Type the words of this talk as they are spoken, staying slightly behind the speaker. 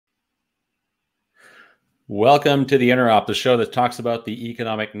Welcome to the Interop, the show that talks about the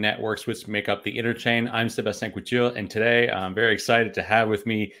economic networks which make up the Interchain. I'm Sébastien Couture, and today I'm very excited to have with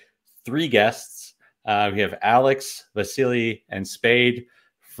me three guests. We have Alex, Vasily, and Spade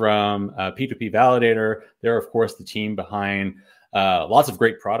from P2P Validator. They're, of course, the team behind lots of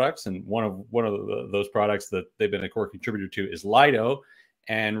great products, and one of those products that they've been a core contributor to is Lido.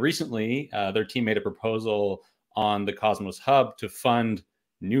 And recently, their team made a proposal on the Cosmos Hub to fund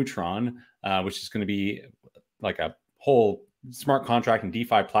Neutron, which is going to be like a whole smart contract and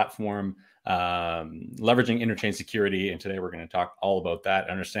DeFi platform, leveraging interchain security. And today we're going to talk all about that,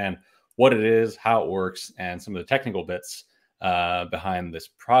 understand what it is, how it works, and some of the technical bits behind this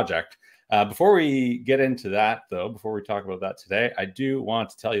project. Before we get into that, though, before we talk about that today, I do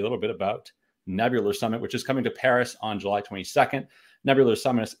want to tell you a little bit about Nebular Summit, which is coming to Paris on July 22nd. Nebular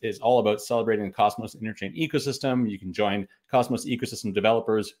Summit is all about celebrating the Cosmos Interchain ecosystem. You can join Cosmos ecosystem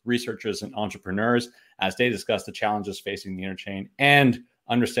developers, researchers, and entrepreneurs as they discuss the challenges facing the Interchain and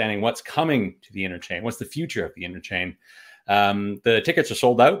understanding what's coming to the Interchain, what's the future of the Interchain. The tickets are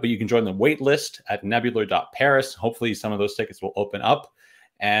sold out, but you can join the wait list at nebular.paris. Hopefully some of those tickets will open up.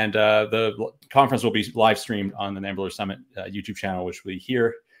 And the conference will be live streamed on the Nebular Summit YouTube channel, which will be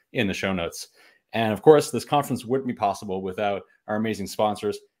here in the show notes. And of course, this conference wouldn't be possible without our amazing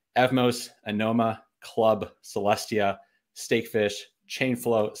sponsors, Evmos, Anoma, Club, Celestia, Stakefish,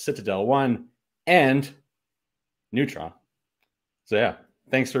 Chainflow, Citadel One, and Neutron. So yeah,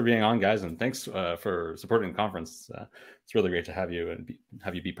 thanks for being on, guys, and thanks for supporting the conference. It's really great to have you and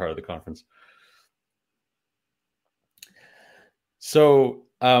have you be part of the conference. So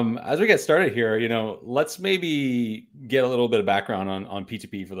as we get started here, let's maybe get a little bit of background on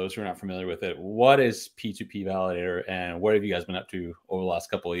P2P for those who are not familiar with it. What is P2P Validator, and what have you guys been up to over the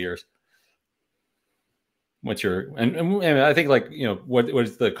last couple of years? What's your and I think what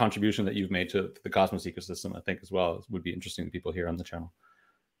is the contribution that you've made to the Cosmos ecosystem? I think as well would be interesting to people here on the channel.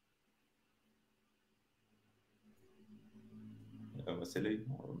 Vasily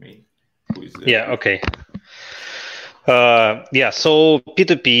or me? Okay. So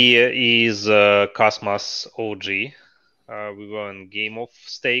P2P is Cosmos OG. We were in Game of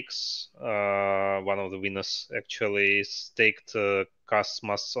Stakes. One of the winners actually staked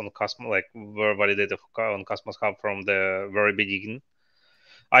Cosmos on Cosmos, were validated on Cosmos Hub from the very beginning.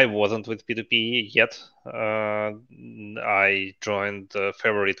 I wasn't with P2P yet. I joined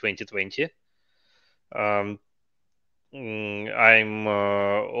February 2020. I'm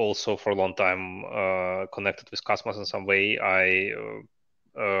also for a long time connected with Cosmos in some way. I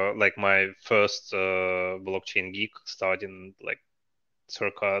my first blockchain gig starting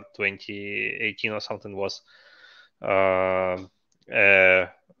circa 2018 or something was a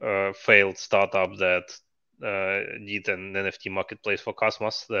failed startup that did an NFT marketplace for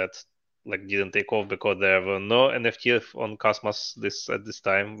Cosmos that didn't take off because there were no NFT on Cosmos at this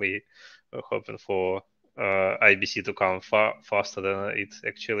time. We were hoping for IBC to come faster than it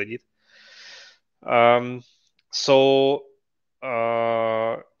actually did. So we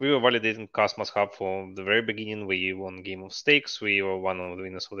were validating Cosmos Hub from the very beginning. We won Game of Stakes. We were one of the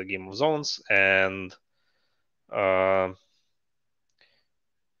winners of the Game of Zones, and we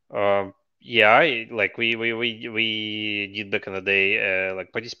did back in the day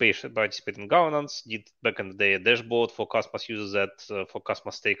participate in governance. Did back in the day a dashboard for Cosmos users for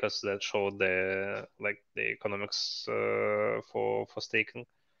Cosmos stakers that showed the economics for staking,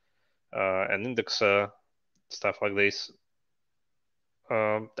 and indexer stuff like this.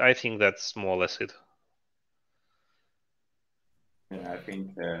 I think that's more or less it. I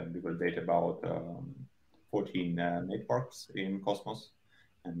think we will data about 14 networks in Cosmos.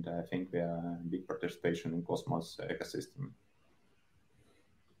 And I think we are big participation in Cosmos ecosystem.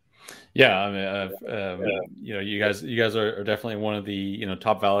 Yeah, I mean, you guys are definitely one of the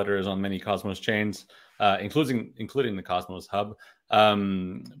top validators on many Cosmos chains, including the Cosmos Hub.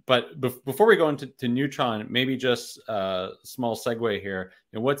 But before we go into Neutron, maybe just a small segue here.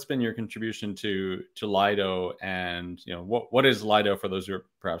 What's been your contribution to Lido, and what is Lido for those who are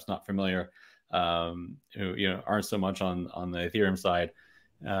perhaps not familiar, who aren't so much on the Ethereum side.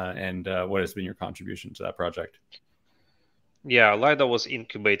 And what has been your contribution to that project? Yeah, Lido was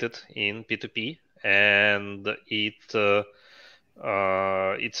incubated in P2P, and it's a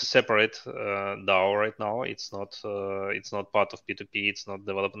separate DAO right now. It's not part of P2P. It's not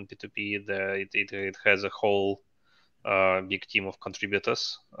developing P2P. It has a whole big team of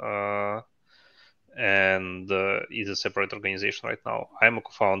contributors, and is a separate organization right now. I'm a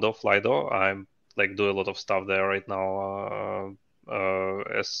co-founder of Lido. I'm do a lot of stuff there right now.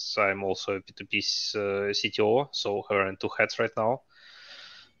 As I'm also a P2P CTO, so wearing two hats right now,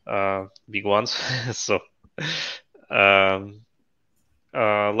 big ones. So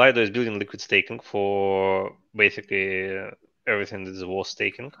Lido is building liquid staking for basically everything that is worth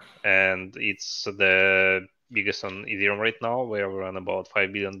staking, and it's the biggest on Ethereum right now. We run about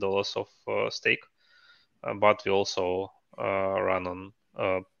 $5 billion of stake, but we also run on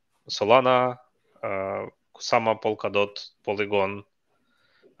Solana, Kusama, Polkadot, Polygon,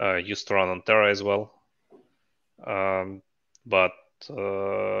 used to run on Terra as well, but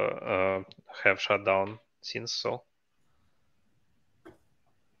have shut down since. So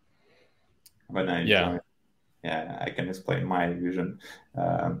when I joined, I can explain my vision.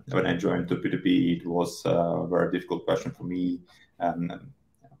 When I joined to P2P, it was a very difficult question for me.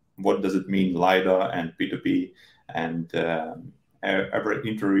 What does it mean, LiDAR and P2P? And every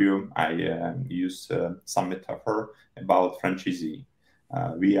interview, I use some metaphor about franchisee.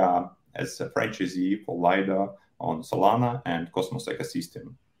 We are as a franchisee for LiDAR on Solana and Cosmos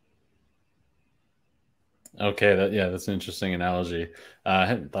ecosystem. Okay, that's an interesting analogy. I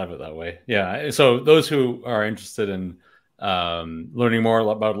hadn't thought of it that way. Yeah, so those who are interested in learning more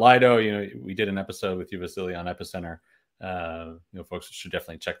about Lido, we did an episode with you, Vasily, on Epicenter. Folks should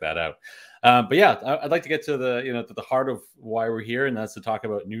definitely check that out. But yeah, I'd like to get to the heart of why we're here, and that's to talk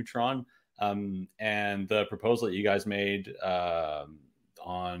about Neutron and the proposal that you guys made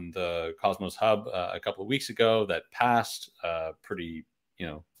on the Cosmos Hub a couple of weeks ago that passed pretty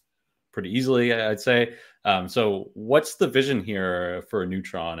easily, I'd say. So what's the vision here for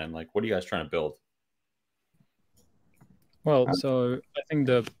Neutron, and what are you guys trying to build? Well, so I think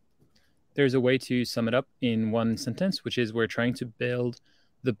there's a way to sum it up in one sentence, which is we're trying to build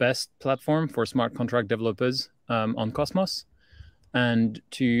the best platform for smart contract developers on Cosmos. And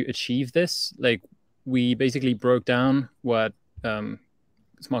to achieve this, we basically broke down what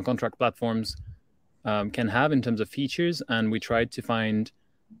smart contract platforms can have in terms of features, and we tried to find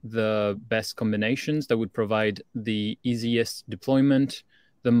the best combinations that would provide the easiest deployment,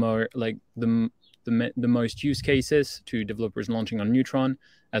 the most use cases to developers launching on Neutron,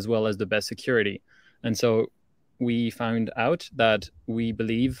 as well as the best security. And so we found out that we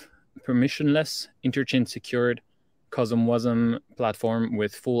believe permissionless, interchain secured CosmWasm platform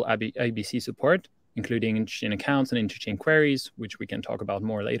with full IBC support, including interchain accounts and interchain queries, which we can talk about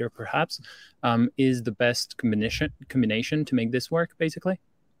more later perhaps, is the best combination to make this work, basically.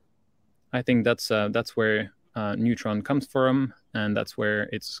 I think that's where Neutron comes from, and that's where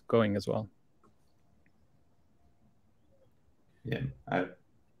it's going as well. Yeah, I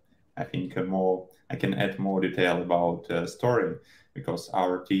think I can add more detail about story, because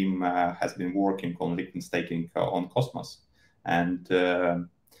our team has been working on liquid staking on Cosmos, and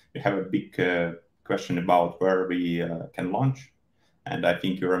we have a big question about where we can launch. And I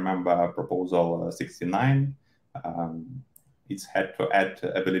think you remember proposal 69. It's had to add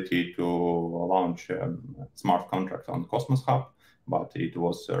ability to launch smart contracts on Cosmos Hub, but it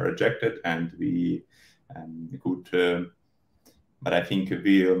was rejected, and we could. But I think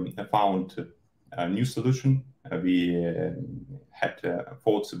we found a new solution. We had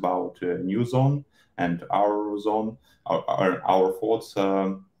thoughts about new zone and our zone, our thoughts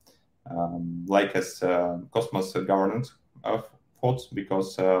as Cosmos governance thoughts,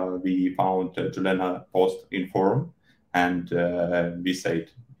 because we found Jelena post in forum, and we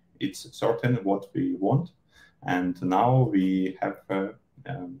said it's certain what we want, and now we have a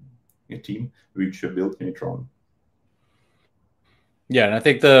team which built Neutron. Yeah, and I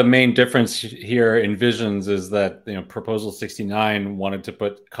think the main difference here in visions is that Proposal 69 wanted to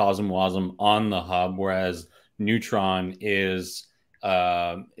put CosmWasm on the hub, whereas Neutron is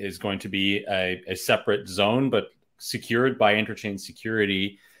going to be a separate zone, but secured by interchain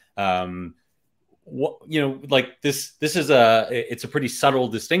security. This is it's a pretty subtle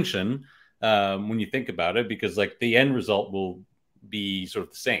distinction when you think about it, because the end result will be sort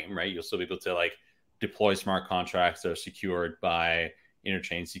of the same, right? You'll still be able to deploy smart contracts that are secured by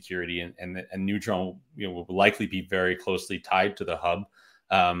interchain security, and Neutron will likely be very closely tied to the hub.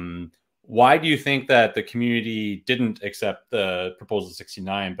 Why do you think that the community didn't accept the Proposal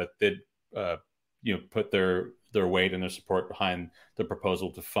 69, but did put their weight and their support behind the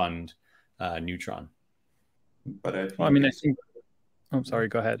proposal to fund Neutron? But I think. Oh, sorry.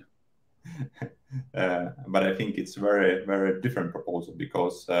 Go ahead. But I think it's very, very different proposal,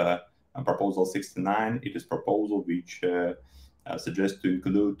 because Proposal 69, it is proposal which suggests to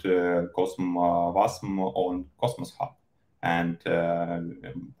include CosmWasm on Cosmos Hub. And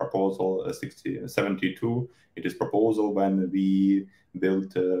Proposal 72, it is proposal when we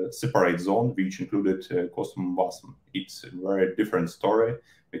built a separate zone which included CosmWasm. It's a very different story,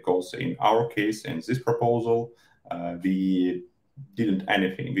 because in our case, in this proposal, we didn't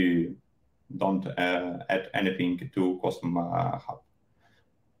anything. don't add anything to Cosmos Hub.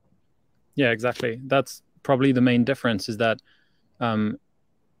 Yeah, exactly. That's probably the main difference, is that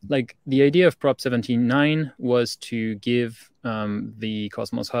like the idea of Prop 79 was to give the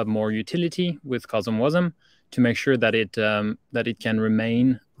Cosmos Hub more utility with CosmWasm, to make sure that it can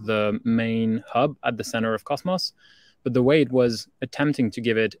remain the main hub at the center of Cosmos. But the way it was attempting to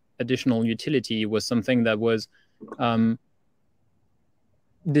give it additional utility was something that was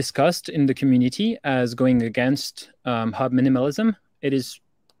discussed in the community as going against hub minimalism. It is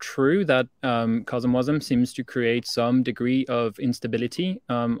true that CosmWasm seems to create some degree of instability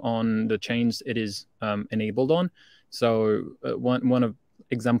on the chains it is enabled on. So one of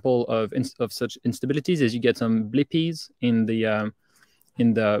example of such instabilities is you get some blippies in the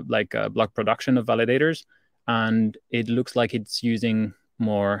block production of validators, and it looks like it's using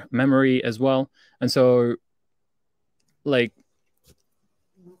more memory as well. And so, like,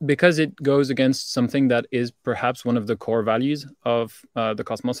 because it goes against something that is perhaps one of the core values of the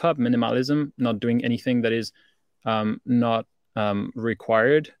Cosmos Hub, minimalism, not doing anything that is not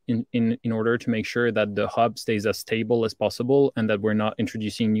required in order to make sure that the hub stays as stable as possible and that we're not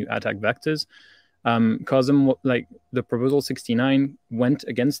introducing new attack vectors. Cosm, like the proposal 69, went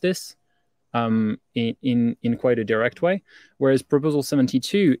against this in quite a direct way, whereas proposal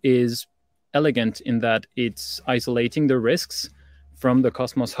 72 is elegant in that it's isolating the risks from the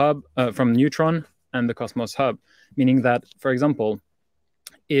Cosmos Hub, from Neutron and the Cosmos Hub, meaning that, for example,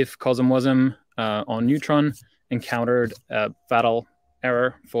 if CosmWasm on Neutron encountered a fatal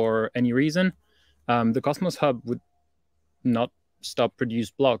error for any reason, the Cosmos Hub would not stop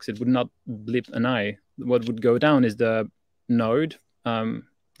produce blocks. It would not blip an eye. What would go down is the node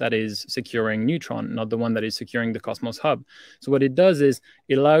that is securing Neutron, not the one that is securing the Cosmos Hub. So what it does is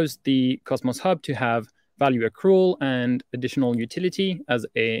it allows the Cosmos Hub to have value accrual and additional utility as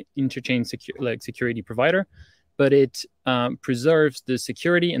a interchain security provider, but it preserves the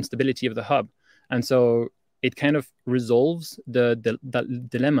security and stability of the hub. And so it kind of resolves that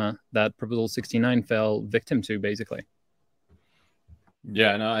dilemma that Proposal 69 fell victim to, basically.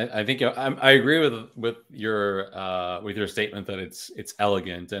 Yeah, no, I think I agree with your statement that it's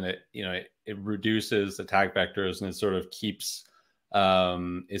elegant, and it reduces attack vectors, and it sort of keeps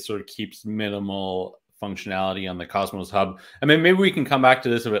minimal functionality on the Cosmos Hub. I mean, maybe we can come back to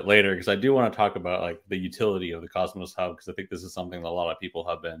this a bit later, because I do want to talk about like the utility of the Cosmos Hub, because I think this is something that a lot of people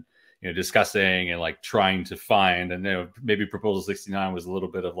have been discussing and like trying to find. And maybe Proposal 69 was a little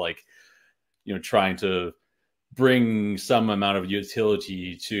bit of like trying to bring some amount of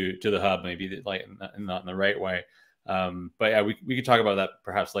utility to the hub, maybe like not in the right way. But yeah, we could talk about that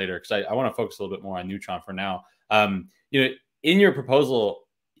perhaps later, because I want to focus a little bit more on Neutron for now. In your proposal,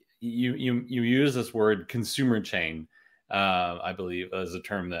 you use this word consumer chain, I believe, as a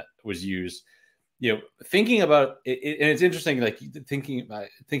term that was used. Thinking about it, and it's interesting, like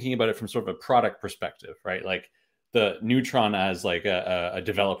thinking about it from sort of a product perspective, right? Like the Neutron as like a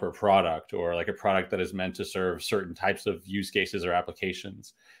developer product, or like a product that is meant to serve certain types of use cases or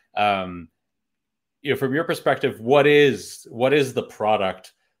applications. From your perspective, what is the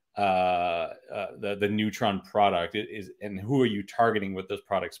product, the Neutron product is, and who are you targeting with this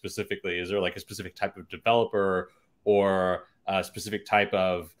product specifically? Is there like a specific type of developer, or a specific type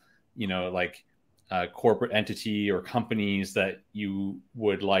of, corporate entity or companies that you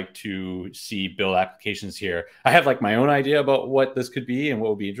would like to see build applications here? I have like my own idea about what this could be and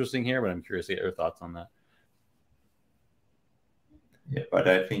what would be interesting here, but I'm curious to get your thoughts on that. Yeah, but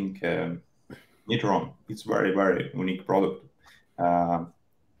I think Neutron is very, very unique product for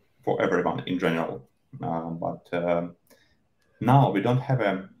everyone in general. But now we don't have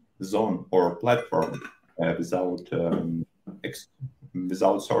a zone or platform without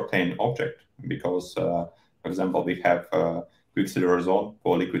certain object, because, for example, we have Quicksilver zone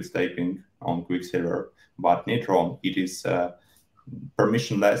for liquid staking on Quicksilver, but Neutron, it is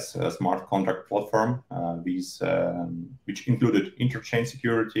permissionless smart contract platform which included interchain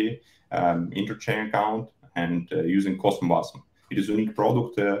security, interchain account, and using CosmWasm. It is a unique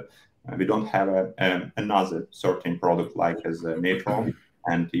product. We don't have another certain product like as Neutron.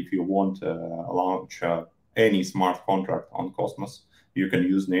 And if you want to launch any smart contract on Cosmos, you can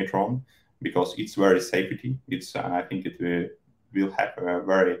use Neutron, because it's very safety. I think it will have a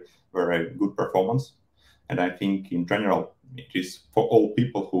very, very good performance. And I think in general, it is for all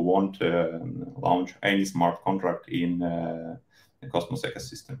people who want to launch any smart contract in the Cosmos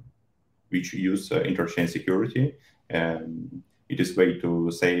ecosystem, which use interchain security. It is way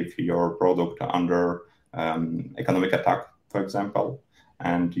to save your product under economic attack, for example.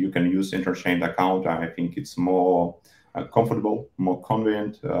 And you can use interchain account. I think it's more comfortable, more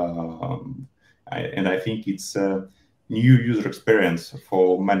convenient, and I think it's a new user experience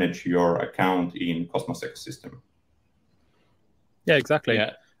for manage your account in Cosmos ecosystem. Yeah, exactly.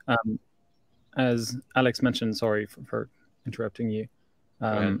 Yeah. As Alex mentioned, sorry for interrupting you,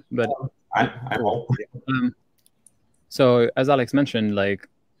 but so as Alex mentioned, like,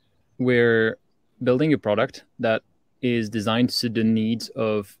 we're building a product that is designed to suit the needs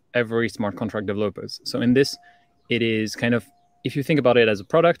of every smart contract developers. So in this, it is kind of, if you think about it as a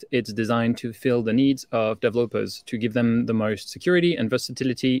product, it's designed to fill the needs of developers, to give them the most security and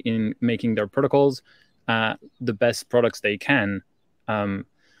versatility in making their protocols the best products they can.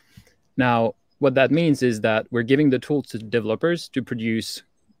 Now, what that means is that we're giving the tools to developers to produce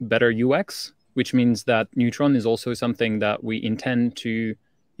better UX, which means that Neutron is also something that we intend to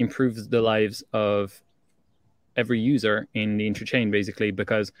improve the lives of every user in the Interchain, basically,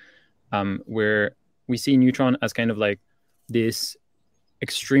 because we see Neutron as kind of like this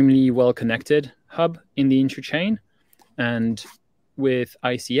extremely well-connected hub in the Interchain. And with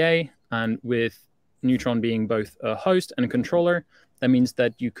ICA and with Neutron being both a host and a controller, that means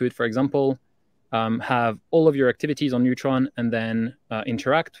that you could, for example, have all of your activities on Neutron and then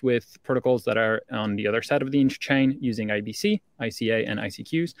interact with protocols that are on the other side of the Interchain using IBC, ICA, and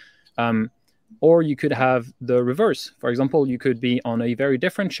ICQs. Or you could have the reverse. For example, you could be on a very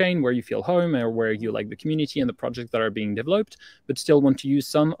different chain where you feel home or where you like the community and the projects that are being developed, but still want to use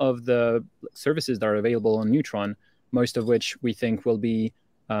some of the services that are available on Neutron, most of which we think will be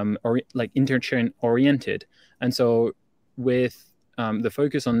like Interchain oriented. And so with the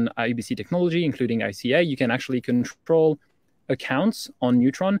focus on IBC technology, including ICA, you can actually control accounts on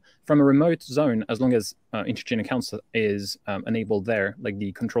Neutron from a remote zone, as long as Interchain accounts is enabled there, like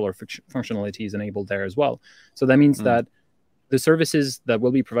the controller functionality is enabled there as well. So that means that the services that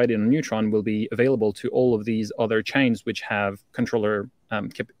will be provided on Neutron will be available to all of these other chains which have controller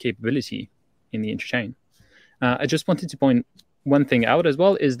capability in the Interchain. I just wanted to point one thing out as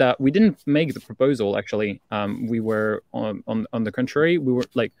well, is that we didn't make the proposal, actually. We were on the contrary, we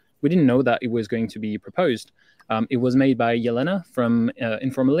didn't know that it was going to be proposed. It was made by Yelena from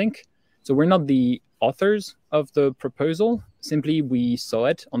Informal Link. So we're not the authors of the proposal. Simply, we saw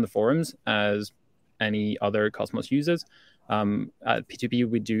it on the forums as any other Cosmos users. At P2P,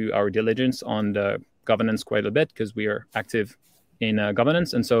 we do our diligence on the governance quite a bit because we are active in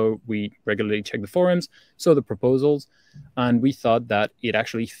governance. And so we regularly check the forums, saw the proposals, and we thought that it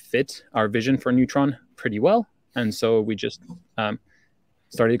actually fit our vision for Neutron pretty well. And so we just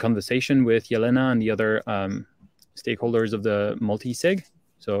started a conversation with Yelena and the other stakeholders of the multi-sig.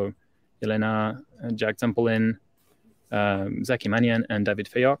 So Yelena, Jack Templin, Zaki Manian, and David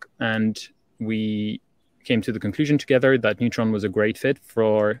Fayok. And we came to the conclusion together that Neutron was a great fit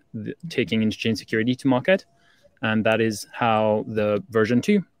for taking Interchain security to market. And that is how the version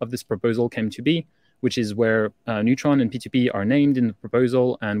 2 of this proposal came to be, which is where Neutron and P2P are named in the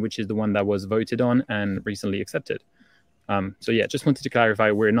proposal, and which is the one that was voted on and recently accepted. So yeah, just wanted to clarify,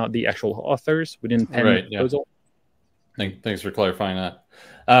 we're not the actual authors. We didn't pen the proposal. Thanks for clarifying that.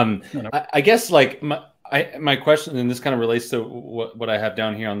 I guess like my question, and this kind of relates to what I have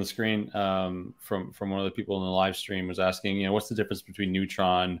down here on the screen from one of the people in the live stream, was asking, what's the difference between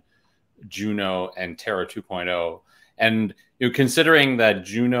Neutron, Juno, and Terra 2.0? And considering that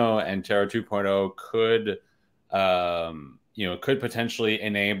Juno and Terra 2.0 could potentially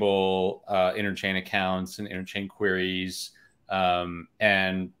enable interchain accounts and interchain queries,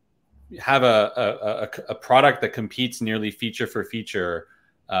 and have a product that competes nearly feature for feature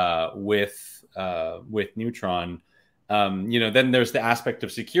with Neutron. Then there's the aspect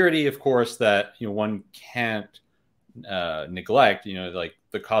of security, of course, that one can't neglect. Like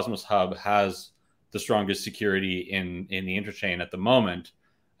the Cosmos Hub has the strongest security in the Interchain at the moment,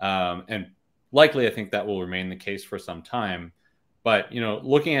 and likely I think that will remain the case for some time. But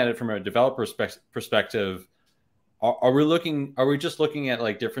looking at it from a developer perspective, are we just looking at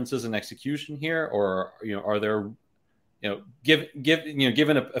like differences in execution here, or are there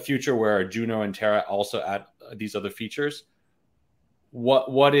given a future where Juno and Terra also add these other features,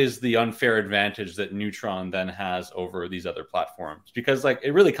 what is the unfair advantage that Neutron then has over these other platforms? Because like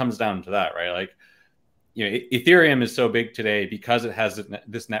it really comes down to that, right? Like Ethereum is so big today because it has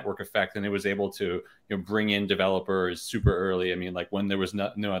this network effect, and it was able to bring in developers super early. I mean, like when there was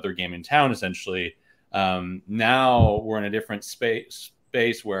no other game in town, essentially. Now we're in a different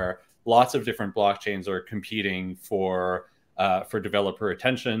space where lots of different blockchains are competing for developer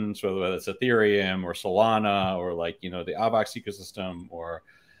attention, so whether it's Ethereum or Solana or like the Avax ecosystem or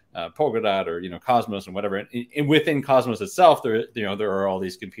Polkadot or Cosmos and whatever. And within Cosmos itself, there are all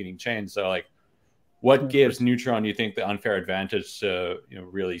these competing chains. So like, what gives Neutron, you think, the unfair advantage to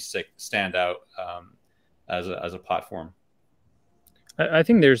really stand out as a platform? I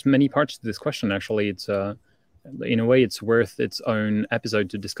think there's many parts to this question. Actually, it's in a way it's worth its own episode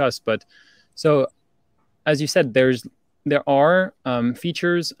to discuss. But so, as you said, there are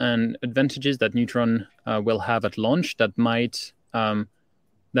features and advantages that Neutron will have at launch that might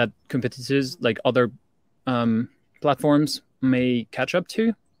that competitors like other platforms may catch up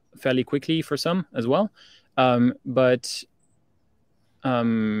to fairly quickly for some as well. But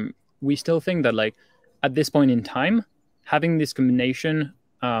we still think that like at this point in time, having this combination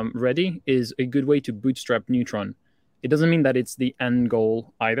ready is a good way to bootstrap Neutron. It doesn't mean that it's the end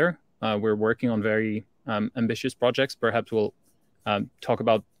goal either. We're working on very ambitious projects. Perhaps we'll talk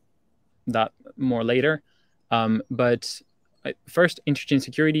about that more later. But first, interchain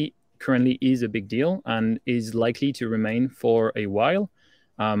security currently is a big deal and is likely to remain for a while.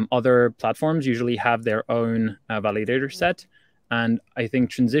 Other platforms usually have their own validator set. And I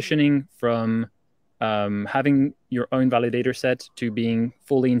think transitioning from having your own validator set to being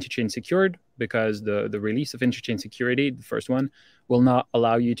fully interchain secured, because the release of interchain security, the first one, will not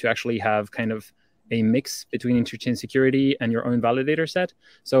allow you to actually have kind of a mix between interchain security and your own validator set.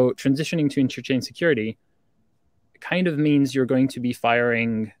 So transitioning to interchain security kind of means you're going to be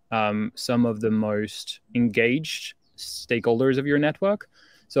firing some of the most engaged stakeholders of your network.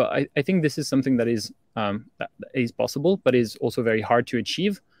 So I think this is something that is possible, but is also very hard to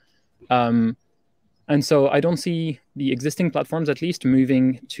achieve. And so I don't see the existing platforms, at least,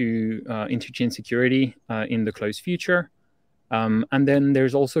 moving to interchain security in the close future. And then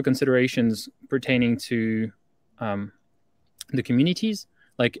there's also considerations pertaining to the communities.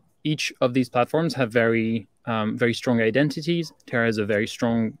 Like each of these platforms have very strong identities. Terra has a very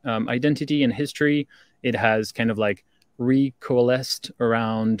strong identity and history. It has kind of like recoalesced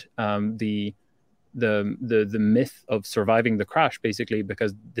around the myth of surviving the crash, basically,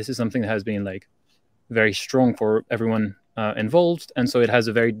 because this is something that has been like very strong for everyone involved. And so it has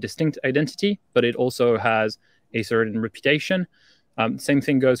a very distinct identity, but it also has a certain reputation. Same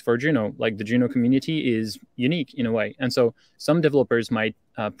thing goes for Juno. Like the Juno community is unique in a way. And so some developers might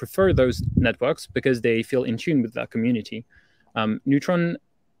prefer those networks because they feel in tune with that community. Neutron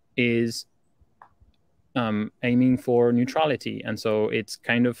is aiming for neutrality. And so it's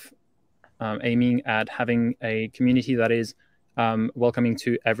kind of aiming at having a community that is welcoming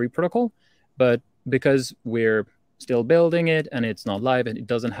to every protocol. But because we're still building it and it's not live and it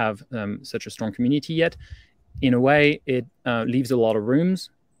doesn't have such a strong community yet, in a way, it leaves a lot of room,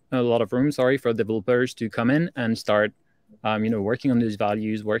 for developers to come in and start, working on these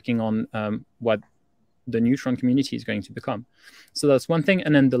values, working on what the Neutron community is going to become. So that's one thing.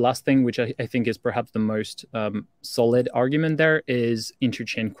 And then the last thing, which I think is perhaps the most solid argument there, is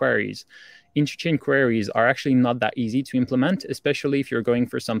interchain queries. Interchain queries are actually not that easy to implement, especially if you're going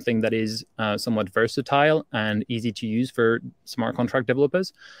for something that is somewhat versatile and easy to use for smart contract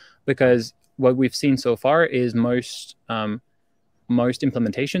developers, because what we've seen so far is most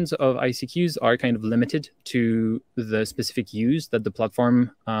implementations of ICQs are kind of limited to the specific use that the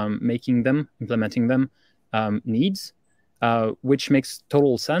platform implementing them needs, which makes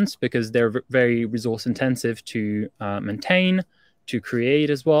total sense because they're very resource intensive to maintain, to create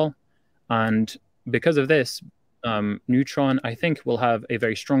as well. And because of this, Neutron, I think, will have a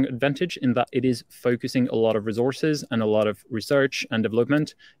very strong advantage in that it is focusing a lot of resources and a lot of research and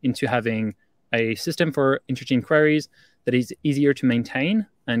development into having a system for interchain queries that is easier to maintain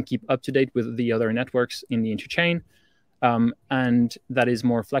and keep up to date with the other networks in the interchain, and that is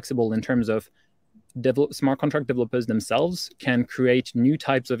more flexible in terms of smart contract developers themselves can create new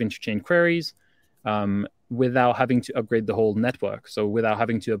types of interchain queries without having to upgrade the whole network. So without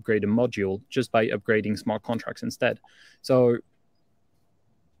having to upgrade a module, just by upgrading smart contracts instead. So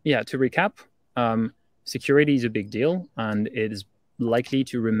yeah, to recap, security is a big deal, and it is likely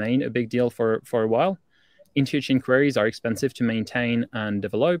to remain a big deal for a while. Interchain queries are expensive to maintain and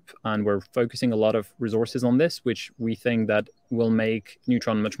develop, and we're focusing a lot of resources on this, which we think that will make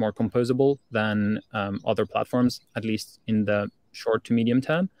Neutron much more composable than other platforms, at least in the short to medium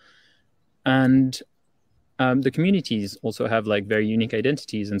term. And the communities also have like very unique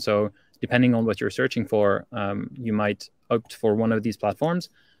identities. And so depending on what you're searching for, you might opt for one of these platforms,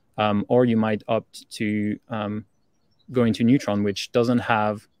 or you might opt to go into Neutron, which doesn't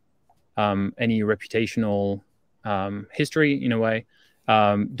have any reputational history in a way,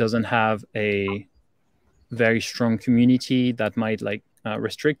 doesn't have a very strong community that might like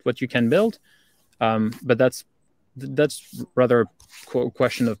restrict what you can build. But that's rather a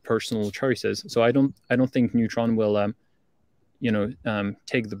question of personal choices. So I don't think Neutron will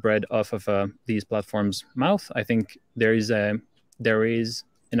take the bread off of these platforms' mouth. I think there is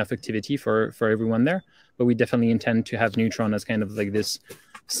enough activity for everyone there, but we definitely intend to have Neutron as kind of like this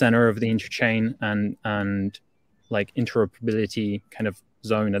center of the interchain and like interoperability kind of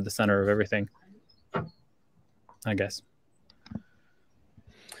zone at the center of everything, I guess.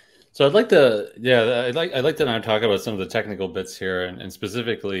 So I'd like to now talk about some of the technical bits here, and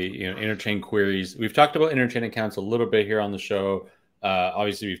specifically, interchain queries. We've talked about interchain accounts a little bit here on the show.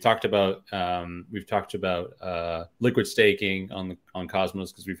 Obviously, we've talked about liquid staking on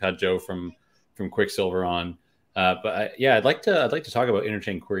Cosmos because we've had Joe from Quicksilver on. But I'd like to talk about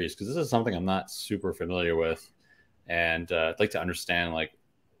interchain queries because this is something I'm not super familiar with, and I'd like to understand like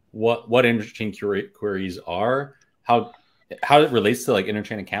what interchain queries are, how it relates to like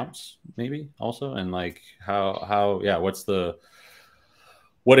interchain accounts maybe also, and like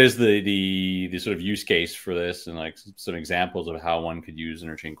what is the sort of use case for this, and like some examples of how one could use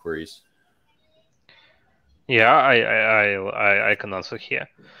interchain queries. Yeah, I can answer here.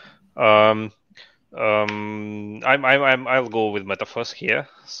 I'll go with metaphors here,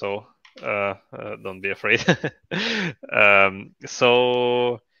 so don't be afraid.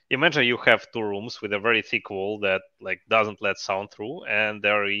 So imagine you have two rooms with a very thick wall that like doesn't let sound through, and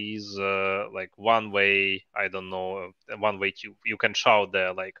there is like one way, I don't know, one way you can shout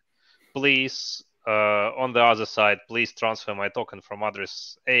there like, please, on the other side, please transfer my token from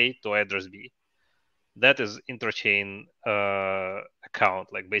address A to address B. That is interchain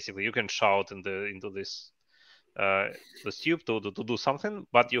account. Like basically, you can shout into this the tube to do something,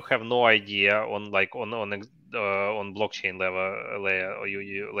 but you have no idea on blockchain layer. Or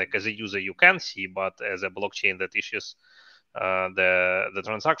you like as a user you can see, but as a blockchain that issues the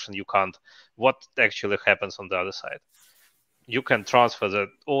transaction, you can't. What actually happens on the other side? You can transfer the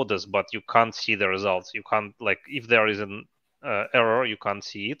orders, but you can't see the results. You can't, like, if there is an error, you can't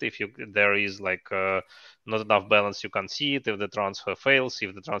see it. If there is like not enough balance, you can't see it. If the transfer fails,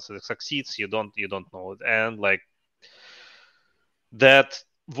 if the transfer succeeds, you don't know it. And like that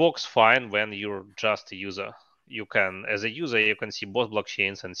works fine when you're just a user. You can, as a user, you can see both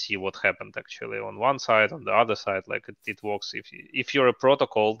blockchains and see what happened actually on one side, on the other side. Like it works if you're a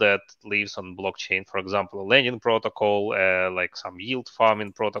protocol that lives on blockchain, for example, a lending protocol, like some yield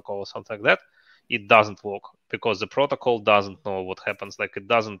farming protocol or something like that. It doesn't work because the protocol doesn't know what happens. Like it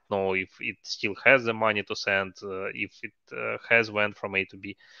doesn't know if it still has the money to send, if it has went from A to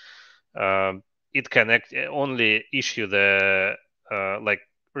B. It can only issue the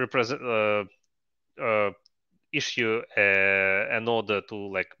issue an order to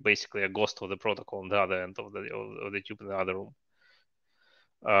like basically a ghost of the protocol on the other end of the tube in the other room.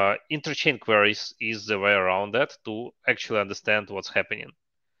 Interchain queries is the way around that to actually understand what's happening.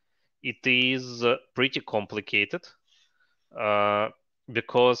 It is pretty complicated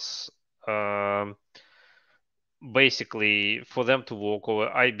because basically for them to work over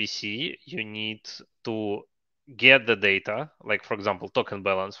IBC, you need to get the data, like for example, token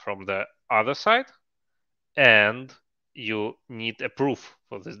balance from the other side, and you need a proof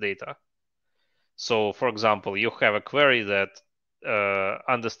for this data. So for example, you have a query that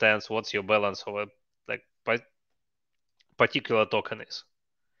understands what's your balance of a like particular token is.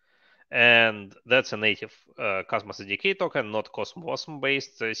 And that's a native Cosmos ADK token, not Cosmos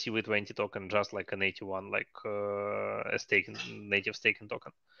based CV20 token, just like a native one, like a native staking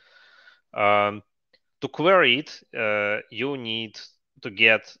token. To query it, you need to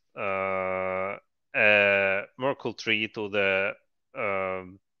get a Merkle tree to the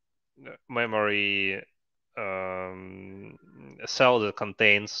memory cell that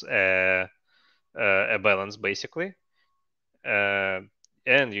contains a balance, basically.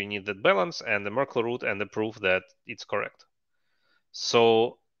 And you need that balance and the Merkle root and the proof that it's correct.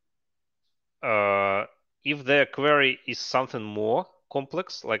 So if the query is something more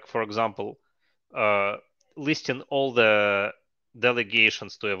complex, like for example, listing all the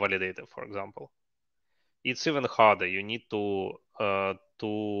delegations to a validator, for example, it's even harder. You need to have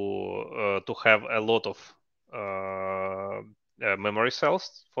a lot of memory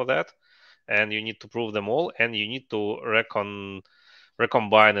cells for that, and you need to prove them all, and you need to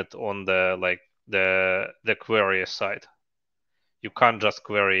recombine it on the query side. You can't just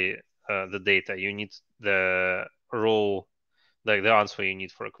query the data. You need the raw, like the answer you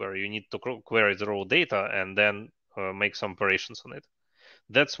need for a query. You need to query the raw data and then make some operations on it.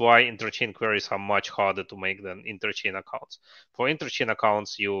 That's why interchain queries are much harder to make than interchain accounts. For interchain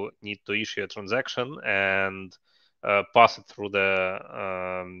accounts, you need to issue a transaction and pass it through the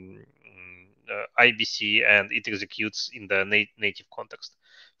IBC, and it executes in the native context.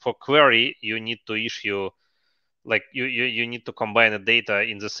 For query, you need to issue like you need to combine the data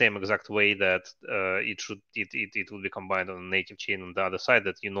in the same exact way that it will be combined on a native chain on the other side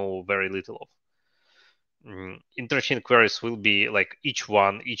that you know very little of. Interchain queries will be like each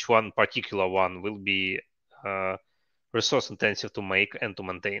one particular one will be resource intensive to make and to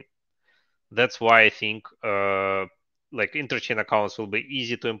maintain. That's why I think like interchain accounts will be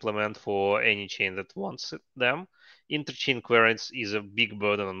easy to implement for any chain that wants them. Interchain queries is a big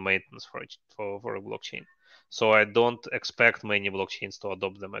burden on maintenance for a blockchain. So I don't expect many blockchains to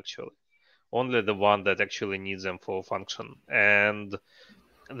adopt them actually. Only the one that actually needs them for function. And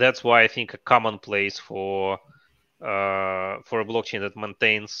that's why I think a common place for a blockchain that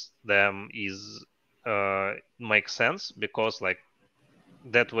maintains them is makes sense, because like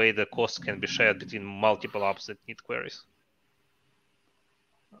that way the costs can be shared between multiple apps that need queries.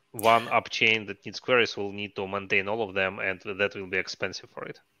 One app chain that needs queries will need to maintain all of them, and that will be expensive for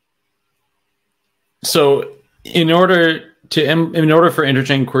it. So in order for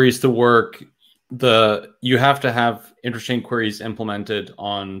interchain queries to work, you have to have interchain queries implemented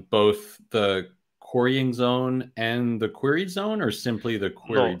on both the querying zone and the queried zone, or simply the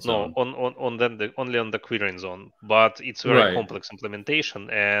queried zone? No, only on the querying zone. But it's very complex implementation,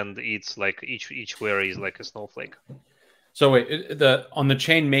 and it's like each query is like a snowflake. So wait, on the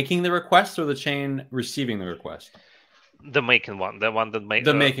chain making the request or the chain receiving the request? The making one, the one that makes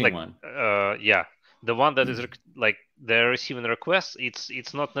the making one. Yeah, the one that is like they're receiving requests.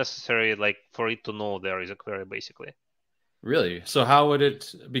 It's not necessary like for it to know there is a query basically. Really? So how would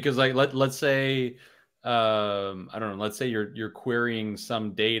it? Because like let's say I don't know. Let's say you're querying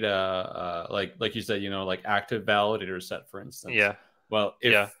some data, like you said, like active validator set, for instance. Yeah. Well,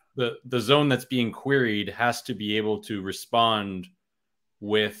 if the zone that's being queried has to be able to respond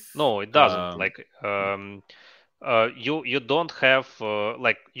with. No, it doesn't. You don't have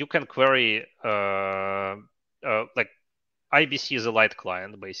like you can query like IBC is a light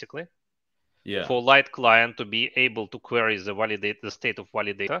client basically. Yeah. For light client to be able to query the state of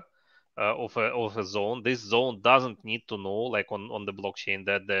validator of a zone, this zone doesn't need to know like on the blockchain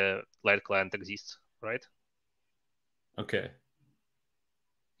that the light client exists, right? Okay.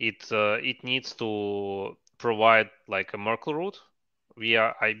 It needs to provide like a Merkle root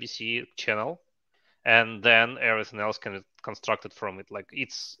via IBC channel, and then everything else can be constructed from it. Like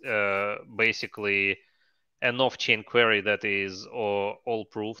it's basically an off-chain query that is all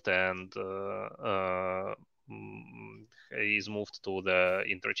proved and is moved to the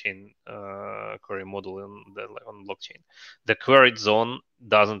interchain query model on blockchain. The queried zone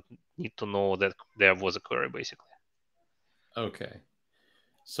doesn't need to know that there was a query, basically. Okay.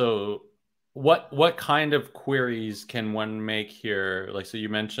 So what kind of queries can one make here? Like, so you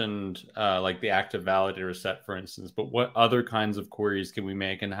mentioned like the active validator set, for instance, but what other kinds of queries can we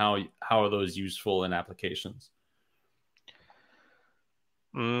make, and how are those useful in applications?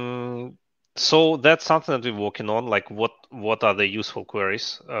 So that's something that we're working on. Like, what are the useful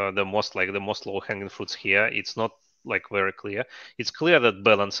queries? The most low hanging fruits here. It's not like very clear. It's clear that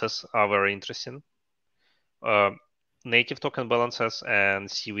balances are very interesting. Native token balances and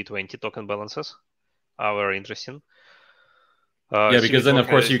CV20 token balances are very interesting. Yeah, because then of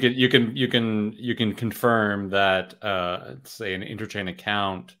course you can confirm that say an interchain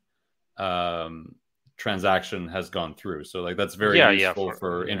account transaction has gone through. So like that's very useful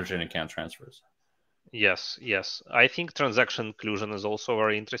for interchain account transfers. Yes. I think transaction inclusion is also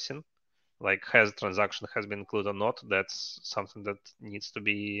very interesting. Like, has transaction has been included or not? That's something that needs to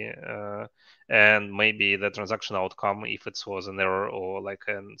be, and maybe the transaction outcome, if it was an error or like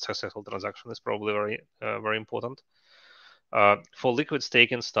a successful transaction, is probably very important. For liquid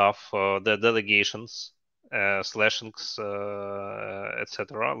staking stuff, the delegations, slashings,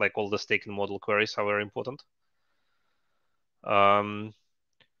 etc., like all the staking model queries are very important. I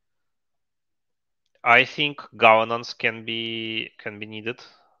think governance can be needed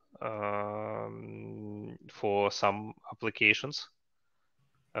for some applications.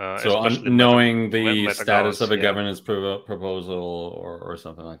 So knowing the status of a governance proposal or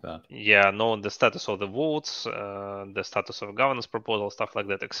something like that. Yeah, knowing the status of the votes, the status of a governance proposal, stuff like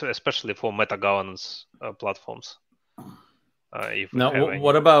that, especially for meta governance platforms. Now,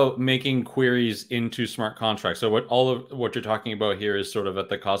 what about making queries into smart contracts? So all of what you're talking about here is sort of at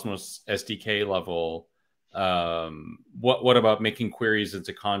the Cosmos SDK level. What about making queries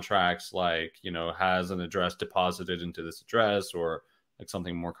into contracts, like, has an address deposited into this address, or like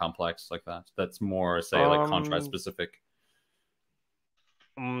something more complex like that? That's more, say, like contract specific.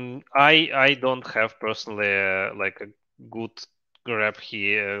 I don't have personally like a good grip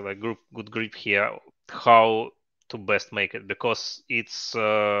here, good grip here, how to best make it, because it's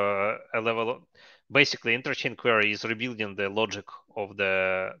a level basically Interchain query is rebuilding the logic of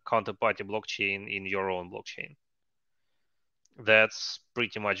the counterparty blockchain in your own blockchain. That's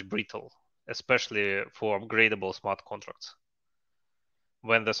pretty much brittle, especially for upgradable smart contracts.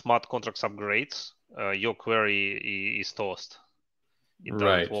 When the smart contracts upgrades, your query is toast. It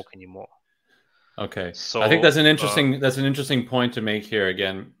doesn't work anymore. Okay, so I think that's an interesting point to make here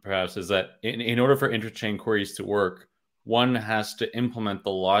again, perhaps, is that in order for interchain queries to work, one has to implement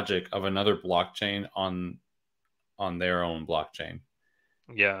the logic of another blockchain on their own blockchain.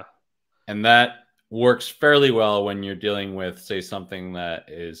 Yeah, and that works fairly well when you're dealing with, say, something that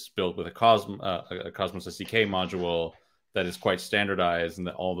is built with a Cosmos SDK module that is quite standardized and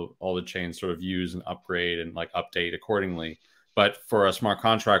that all the chains sort of use and upgrade and like update accordingly. But for a smart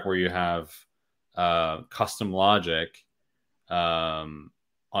contract where you have custom logic,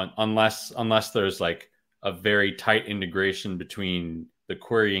 unless there's like a very tight integration between the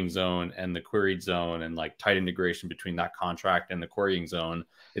querying zone and the queried zone, and like tight integration between that contract and the querying zone,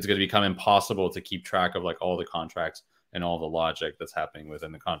 it's going to become impossible to keep track of like all the contracts and all the logic that's happening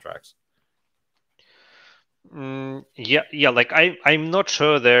within the contracts. Yeah. Like I'm not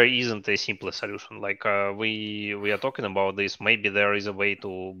sure there isn't a simpler solution. Like we are talking about this. Maybe there is a way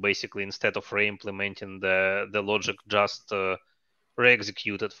to basically, instead of re-implementing the logic, just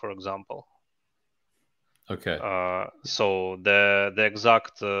re-execute it, for example. Okay. So the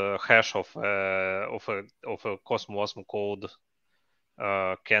exact hash of a Cosmos code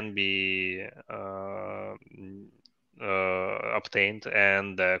can be obtained,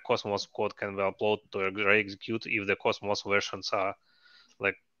 and the Cosmos code can be uploaded to re-execute if the Cosmos versions are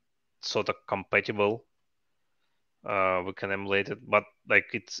like sort of compatible. We can emulate it, but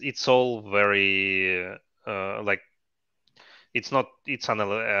like it's all very like it's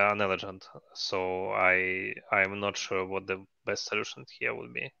unelegant. So I'm not sure what the best solution here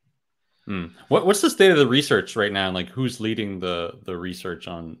would be. What's the state of the research right now? Like, who's leading the research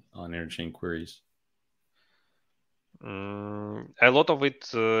on interchain queries? A lot of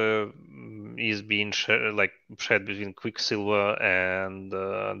it is being shared between Quicksilver and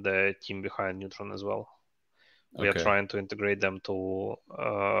the team behind Neutron as well. We are trying to integrate them to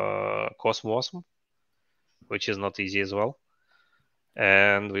Cosmos, which is not easy as well.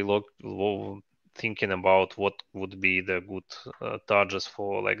 And we're thinking about what would be the good targets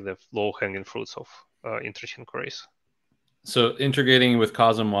for like the low-hanging fruits of interchain queries. So integrating with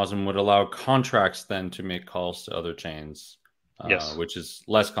Cosmosm would allow contracts then to make calls to other chains, yes, which is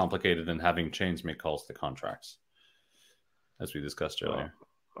less complicated than having chains make calls to contracts, as we discussed earlier.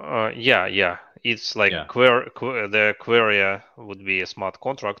 Yeah. It's like the query would be a smart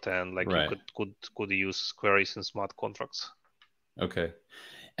contract, and like you could use queries in smart contracts. Okay,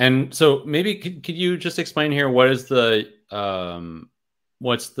 and so maybe could you just explain here what is the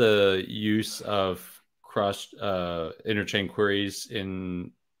what's the use of cross interchain queries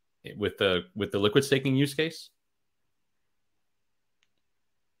with the liquid staking use case?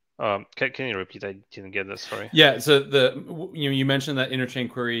 Can you repeat? I didn't get that. Sorry. Yeah. So you mentioned that interchain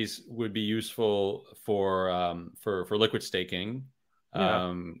queries would be useful for liquid staking.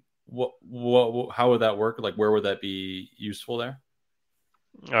 Yeah. How would that work? Like, where would that be useful there?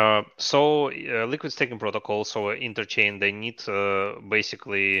 So liquid staking protocol, so Interchain, they need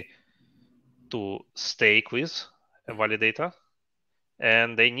basically to stake with a validator,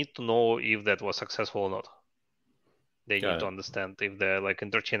 and they need to know if that was successful or not. They need to understand if the like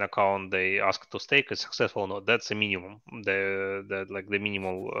Interchain account they ask to stake is successful or not. That's the minimum, the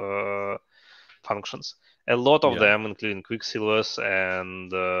minimal functions. A lot of them, including Quicksilvers and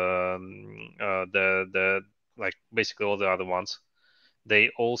the like basically all the other ones, they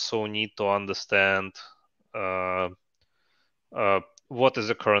also need to understand what is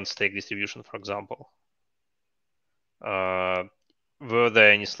the current stake distribution, for example. Were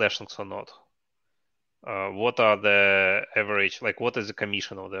there any slashings or not? What are the average, like what is the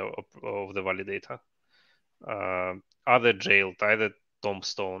commission of the validator? Are they jailed? Are they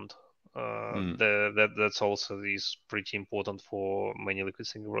tombstoned? That's also is pretty important for many liquid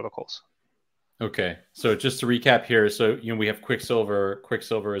staking protocols. Okay, so just to recap here, so we have Quicksilver.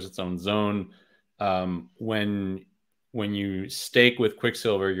 Quicksilver is its own zone. When you stake with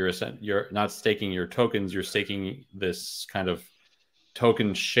Quicksilver, you're not staking your tokens. You're staking this kind of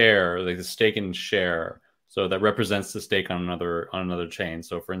token share, like the stake and share. So that represents the stake on another chain.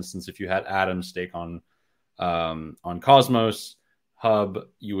 So, for instance, if you had Atom stake on Cosmos Hub,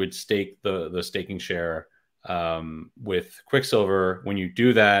 you would stake the staking share with Quicksilver. When you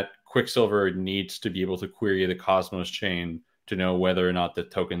do that, Quicksilver needs to be able to query the Cosmos chain to know whether or not the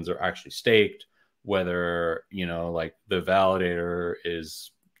tokens are actually staked, whether like the validator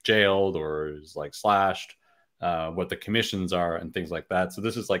is jailed or is like slashed, what the commissions are and things like that. So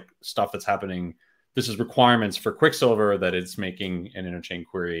this is like stuff that's happening. This is requirements for Quicksilver that it's making an interchain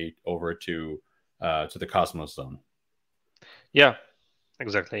query over to the Cosmos zone. Yeah,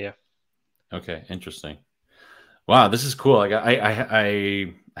 exactly. Yeah. Okay, interesting. Wow, this is cool. Like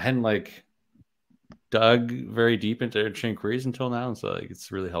I hadn't like dug very deep into interchain queries until now, and so like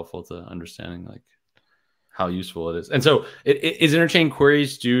it's really helpful to understanding like how useful it is. And so, is interchain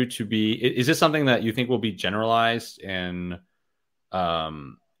queries due to be? Is this something that you think will be generalized in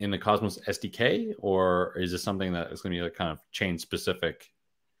the Cosmos SDK, or is this something that is going to be like kind of chain specific?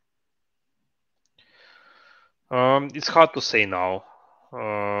 It's hard to say now.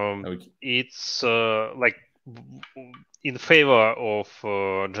 It's like in favor of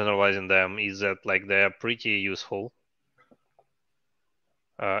generalizing them is that like they are pretty useful.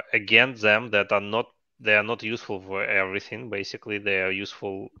 Against them, they are not useful for everything. Basically, they are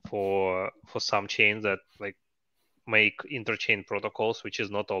useful for some chains that like make interchain protocols, which is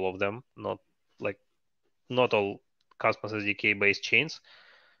not all of them. Not all Cosmos SDK based chains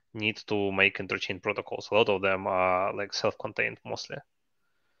need to make interchain protocols. A lot of them are like self-contained mostly,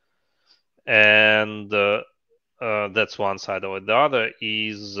 and that's one side of it. The other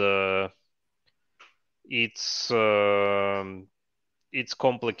is it's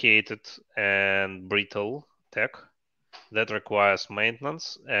complicated and brittle tech that requires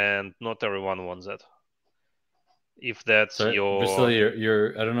maintenance, and not everyone wants that. If that's your Vasily,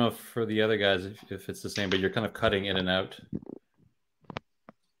 you're I don't know if for the other guys if it's the same, but you're kind of cutting in and out.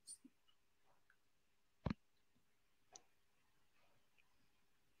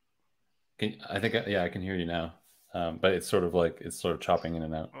 I can hear you now, but it's sort of chopping in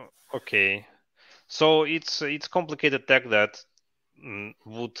and out. Okay, so it's complicated tech that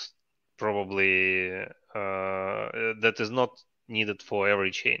would probably that is not needed for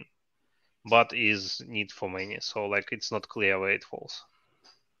every chain, but is needed for many. So like it's not clear where it falls.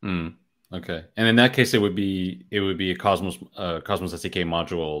 Okay, and in that case, it would be a Cosmos SDK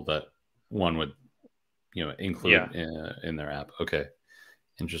module that one would include in their app. Okay,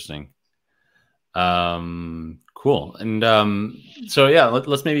 interesting. Cool. And so yeah,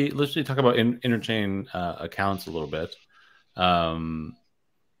 let's talk about interchain accounts a little bit. I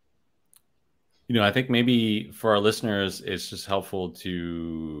think maybe for our listeners, it's just helpful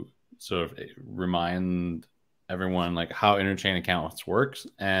to sort of remind everyone like how interchain accounts works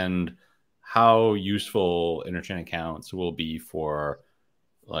and how useful interchain accounts will be for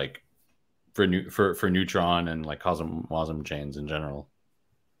Neutron and like Cosm chains in general.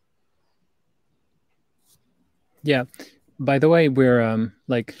 Yeah. By the way, we're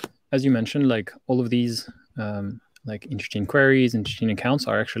like, as you mentioned, like all of these like interchain queries, interchain accounts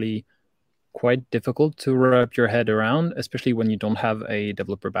are actually quite difficult to wrap your head around, especially when you don't have a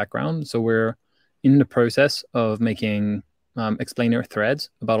developer background. So we're in the process of making explainer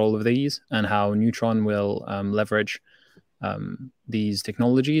threads about all of these and how Neutron will leverage these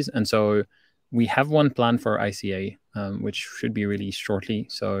technologies. And so we have one plan for ICA, which should be released shortly.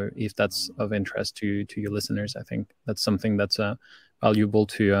 So if that's of interest to your listeners, I think that's something that's valuable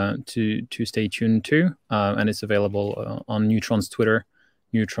to stay tuned to. And it's available on Neutron's Twitter,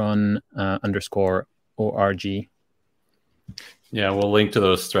 Neutron_org. Yeah, we'll link to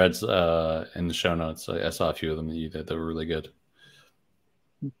those threads in the show notes. I saw a few of them that you did that were really good.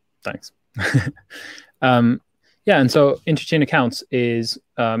 Thanks. Yeah, and so interchain accounts is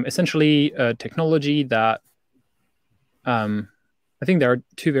essentially a technology that I think there are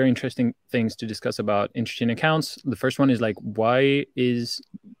two very interesting things to discuss about interchain accounts. The first one is like why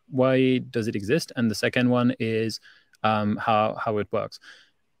does it exist, and the second one is how it works.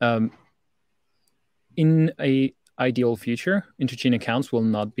 In a ideal future, interchain accounts will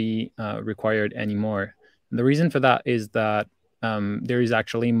not be required anymore. And the reason for that is that there is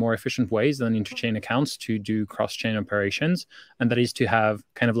actually more efficient ways than interchain accounts to do cross-chain operations, and that is to have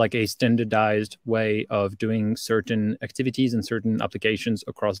kind of like a standardized way of doing certain activities and certain applications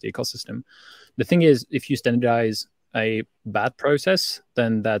across the ecosystem. The thing is, if you standardize a bad process,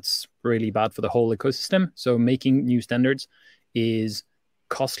 then that's really bad for the whole ecosystem. So making new standards is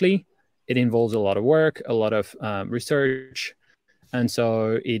costly. It involves a lot of work, a lot of research, and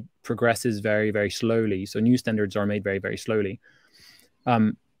so it progresses very, very slowly. So new standards are made very, very slowly.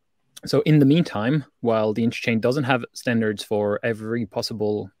 So in the meantime, while the interchain doesn't have standards for every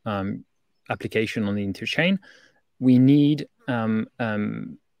possible application on the interchain, we need kind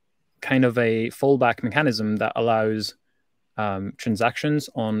of a fallback mechanism that allows transactions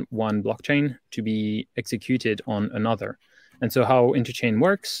on one blockchain to be executed on another. And so how interchain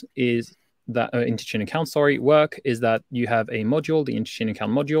works is that Interchain account, work is that you have a module, the Interchain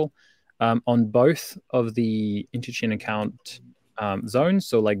account module, on both of the Interchain account zones.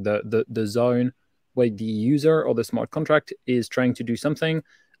 So like the zone where the user or the smart contract is trying to do something,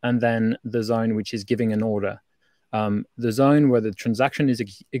 and then the zone which is giving an order. The zone where the transaction is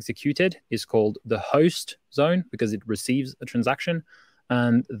executed is called the host zone because it receives a transaction.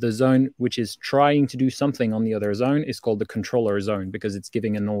 And the zone which is trying to do something on the other zone is called the controller zone because it's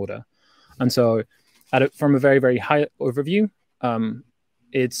giving an order. And so from a very, very high overview,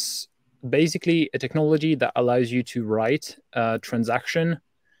 it's basically a technology that allows you to write a transaction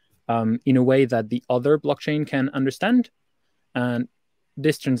in a way that the other blockchain can understand. And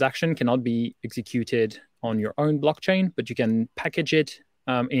this transaction cannot be executed on your own blockchain, but you can package it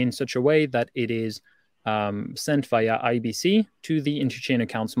in such a way that it is sent via IBC to the Interchain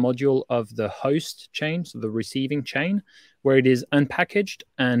accounts module of the host chain, so the receiving chain, where it is unpackaged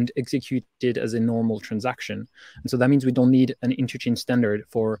and executed as a normal transaction. And so that means we don't need an Interchain standard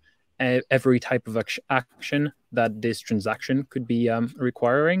for every type of action that this transaction could be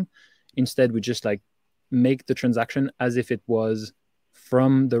requiring. Instead, we just like make the transaction as if it was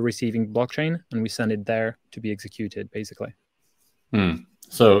from the receiving blockchain, and we send it there to be executed, basically.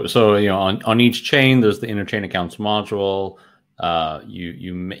 So on each chain, there's the Interchain accounts module.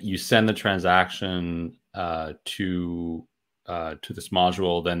 You send the transaction to this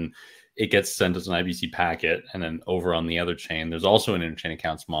module, then it gets sent as an IBC packet, and then over on the other chain, there's also an Interchain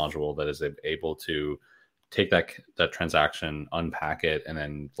accounts module that is able to take that transaction, unpack it, and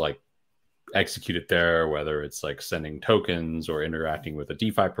then like execute it there, whether it's like sending tokens or interacting with a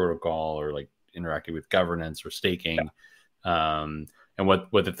DeFi protocol or like interacting with governance or staking. And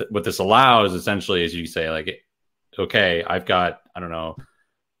what this allows essentially is you say like, okay, I've got, I don't know,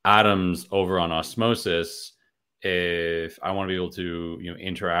 atoms over on Osmosis. If I want to be able to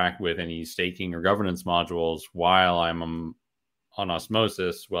interact with any staking or governance modules while I'm on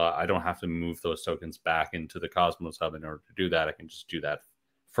Osmosis, well, I don't have to move those tokens back into the Cosmos Hub in order to do that. I can just do that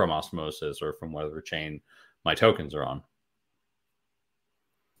from Osmosis or from whatever chain my tokens are on.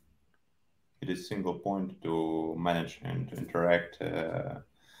 It is a single point to manage and interact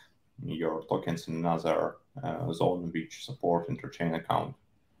your tokens in another zone which support Interchain account.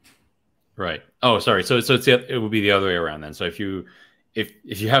 Right. Oh, sorry. So it would be the other way around then. So if you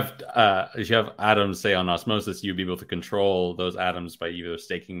have atoms, say on Osmosis, you'd be able to control those atoms by either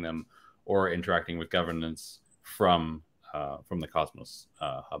staking them or interacting with governance from the Cosmos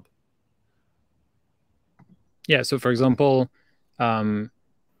Hub. Yeah. So for example,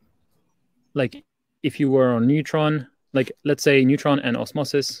 like if you were on Neutron, like let's say Neutron and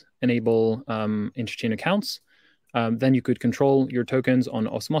Osmosis enable Interchain accounts, then you could control your tokens on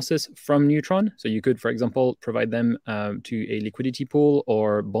Osmosis from Neutron. So you could, for example, provide them to a liquidity pool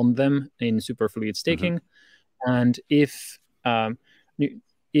or bond them in superfluid staking. Mm-hmm. And if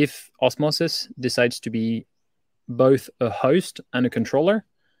Osmosis decides to be both a host and a controller,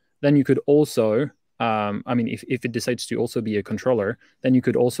 then you could also, if it decides to also be a controller, then you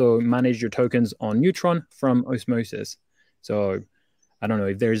could also manage your tokens on Neutron from Osmosis. So I don't know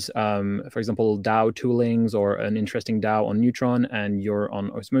if there's, for example, DAO toolings or an interesting DAO on Neutron and you're on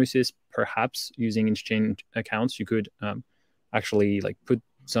Osmosis, perhaps using Interchain accounts, you could actually like put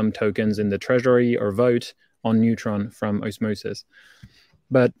some tokens in the treasury or vote on Neutron from Osmosis.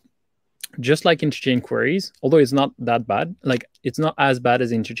 But just like Interchain queries, although it's not that bad, like it's not as bad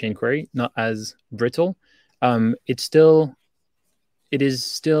as Interchain query, not as brittle, it is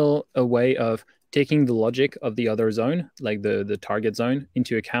still a way of taking the logic of the other zone, like the target zone,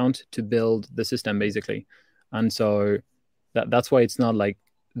 into account to build the system, basically. And so that's why it's not like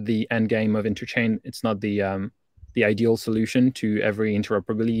the end game of Interchain. It's not the ideal solution to every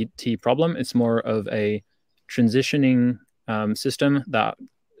interoperability problem. It's more of a transitioning system that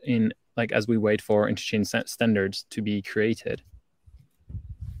as we wait for Interchain standards to be created.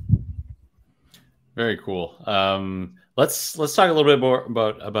 Very cool. Let's talk a little bit more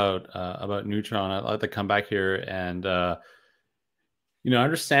about Neutron. I'd like to come back here and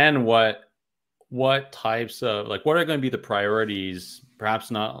understand what types of what are going to be the priorities,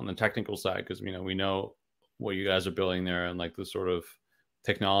 perhaps not on the technical side, because we know what you guys are building there and like the sort of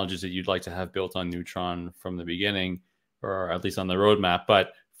technologies that you'd like to have built on Neutron from the beginning, or at least on the roadmap.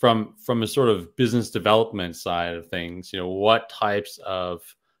 But from a sort of business development side of things, what types of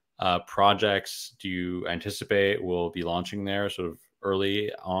projects do you anticipate will be launching there sort of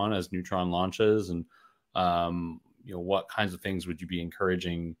early on as Neutron launches? And, what kinds of things would you be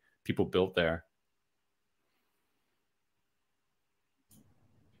encouraging people build there?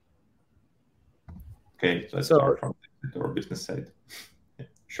 Okay, let's start from our business side. Yeah,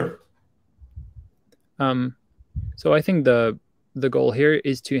 sure. So I think the goal here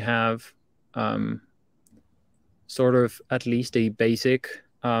is to have sort of at least a basic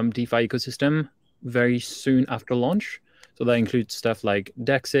DeFi ecosystem very soon after launch. So that includes stuff like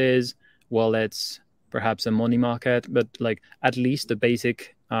DEXs, wallets, perhaps a money market, but like at least the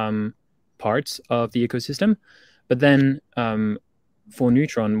basic parts of the ecosystem. But then for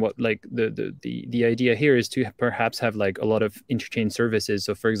Neutron, what like the idea here is to perhaps have like a lot of interchain services.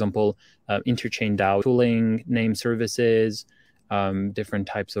 So for example, Interchain DAO tooling, name services, different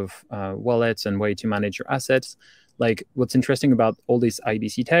types of wallets and way to manage your assets. Like what's interesting about all this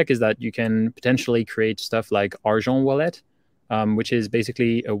IBC tech is that you can potentially create stuff like Argent wallet, which is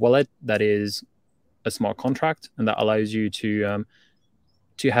basically a wallet that is a smart contract and that allows you to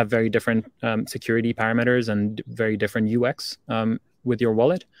have very different security parameters and very different UX with your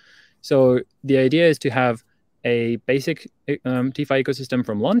wallet. So the idea is to have a basic DeFi ecosystem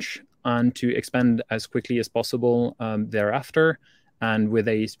from launch and to expand as quickly as possible thereafter, and with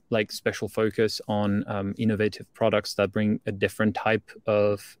a like special focus on innovative products that bring a different type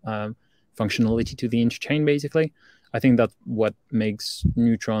of functionality to the interchain. Basically, I think that what makes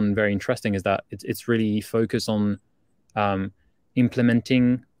Neutron very interesting is that it's really focused on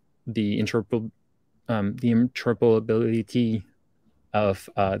implementing the interoperability of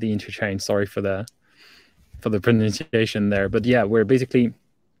the interchain. Sorry for the pronunciation there, but yeah, we're basically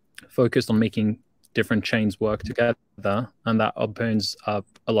focused on making different chains work together, and that opens up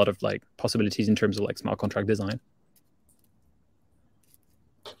a lot of like possibilities in terms of like smart contract design.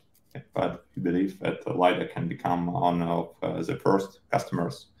 But we believe that LiDAR can become one of the first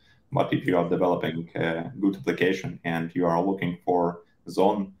customers. But if you are developing a good application and you are looking for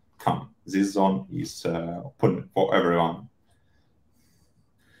zone, this zone is open for everyone.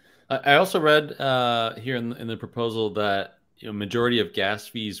 I also read here in the proposal that majority of gas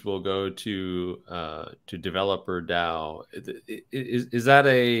fees will go to developer DAO. Is that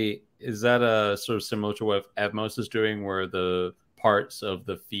a sort of similar to what Atmos is doing, where the parts of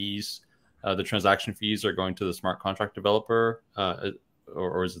the fees, the transaction fees, are going to the smart contract developer,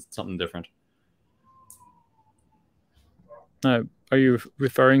 or is it something different? Are you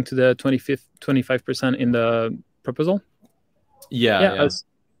referring to the 25% in the proposal? Yeah.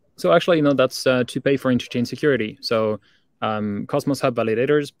 So actually, that's to pay for interchain security. So Cosmos Hub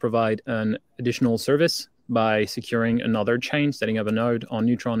validators provide an additional service by securing another chain, setting up a node on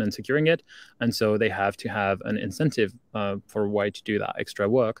Neutron and securing it. And so they have to have an incentive for why to do that extra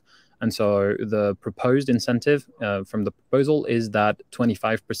work. And so the proposed incentive from the proposal is that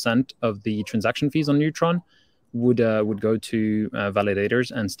 25% of the transaction fees on Neutron would go to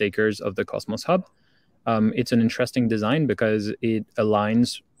validators and stakers of the Cosmos Hub. It's an interesting design because it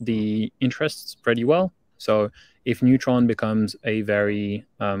aligns the interests pretty well. So if Neutron becomes a very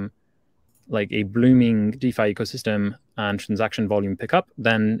like a blooming DeFi ecosystem and transaction volume pickup,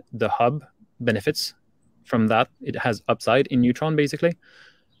 then the hub benefits from that. It has upside in Neutron basically,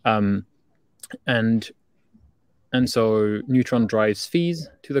 and so Neutron drives fees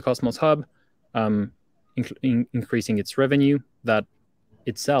to the Cosmos Hub, increasing its revenue. That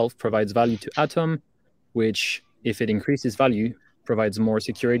itself provides value to Atom, which, if it increases value, provides more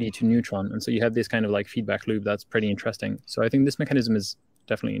security to Neutron. And so you have this kind of like feedback loop that's pretty interesting. So I think this mechanism is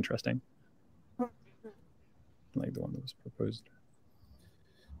definitely interesting, like the one that was proposed.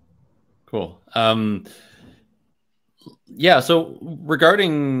 Cool. Yeah. So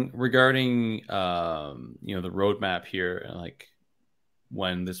regarding the roadmap here, like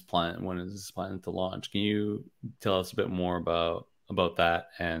when is this planned to launch? Can you tell us a bit more about that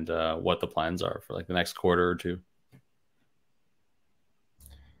and what the plans are for like the next quarter or two?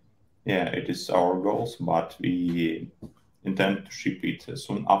 Yeah, it is our goals, but we intend to ship it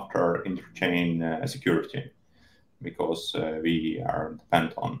soon after interchain security, because we are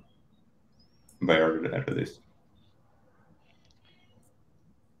dependent on where it is.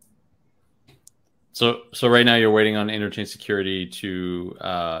 So right now you're waiting on interchain security to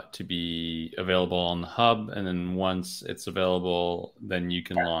be available on the hub, and then once it's available, then you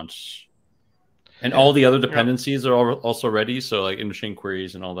can launch. And all the other dependencies are also ready. So like interchain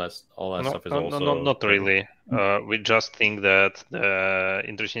queries and all that stuff is also. No, not really. We just think that the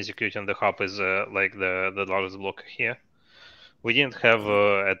interchain security on the hub is like the largest block here. We didn't have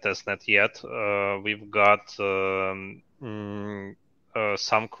a testnet yet. We've got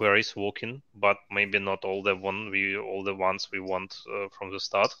some queries working, but maybe not all the ones we want from the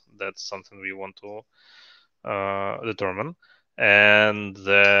start. That's something we want to determine. And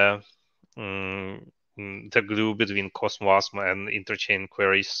the glue between Cosmos and interchain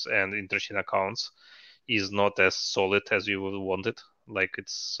queries and interchain accounts is not as solid as you would want it. Like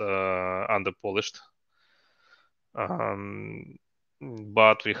it's under polished. but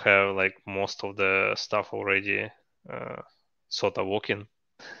we have like most of the stuff already sort of working.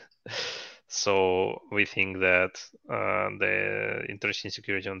 So we think that the Interchain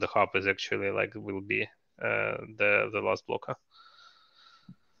security on the hub is actually like will be the last blocker.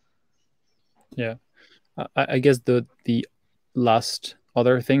 Yeah, I guess the last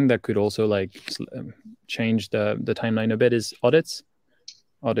other thing that could also like change the timeline a bit is audits.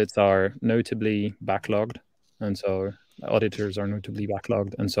 Audits are notably backlogged, and so auditors are notably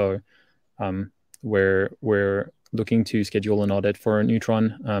backlogged, and so we're looking to schedule an audit for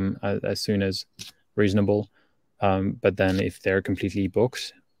Neutron as soon as reasonable. But then if they're completely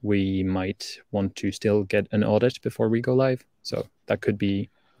booked, we might want to still get an audit before we go live. So that could be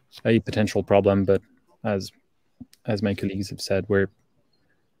a potential problem. But as my colleagues have said, we're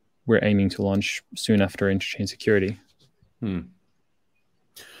aiming to launch soon after Interchain security.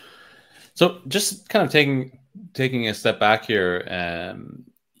 So just kind of taking a step back here,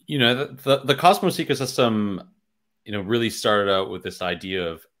 you know, the Cosmos ecosystem, you know, really started out with this idea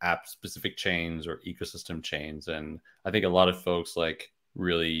of app-specific chains or ecosystem chains, and I think a lot of folks like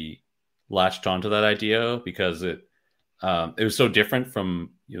really latched onto that idea because it was so different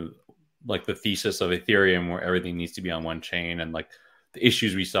from, you know, like the thesis of Ethereum where everything needs to be on one chain and like the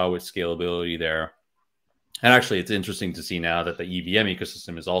issues we saw with scalability there. And actually, it's interesting to see now that the EVM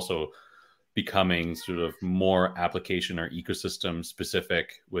ecosystem is also becoming sort of more application or ecosystem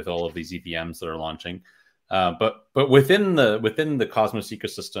specific with all of these EVMs that are launching. But within the Cosmos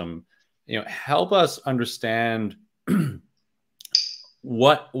ecosystem, you know, help us understand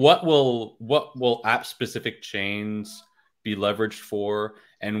what will app specific chains be leveraged for,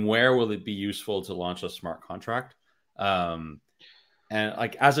 and where will it be useful to launch a smart contract? And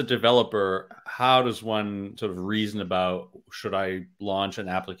like as a developer, how does one sort of reason about, should I launch an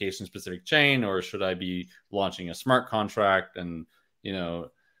application specific chain or should I be launching a smart contract? And, you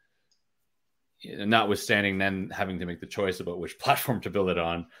know, notwithstanding then having to make the choice about which platform to build it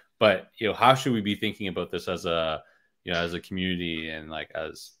on, but, you know, how should we be thinking about this as a, you know, as a community and like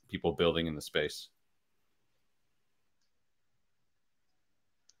as people building in the space?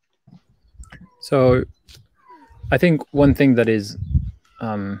 So I think one thing that is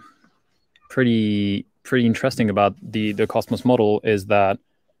pretty interesting about the Cosmos model is that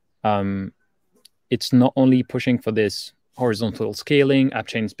it's not only pushing for this horizontal scaling app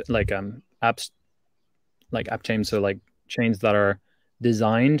chains, like apps like app chains, so like chains that are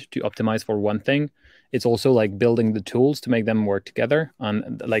designed to optimize for one thing. It's also like building the tools to make them work together.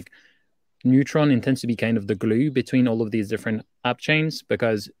 And like Neutron intends to be kind of the glue between all of these different app chains,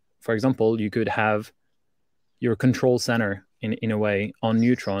 because, for example, you could have your control center in a way on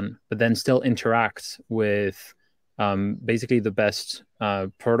Neutron, but then still interacts with basically the best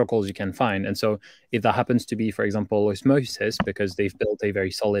protocols you can find. And so if that happens to be, for example, Osmosis, because they've built a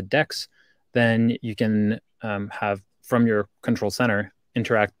very solid DEX, then you can have from your control center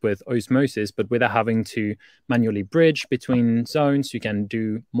interact with Osmosis, but without having to manually bridge between zones. You can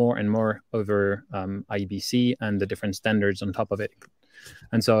do more and more over IBC and the different standards on top of it.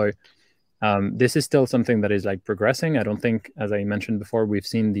 And so this is still something that is like progressing. I don't think, as I mentioned before, we've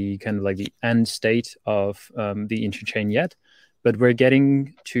seen the kind of like the end state of the Interchain yet, but we're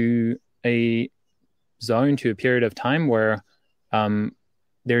getting to a zone, to a period of time where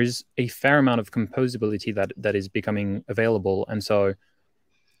there's a fair amount of composability that is becoming available. And so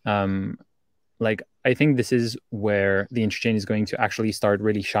like I think this is where the Interchain is going to actually start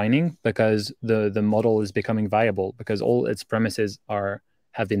really shining, because the model is becoming viable, because all its premises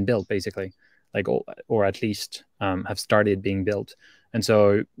have been built basically, like or at least have started being built. And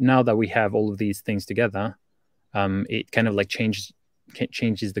so now that we have all of these things together, it kind of like changes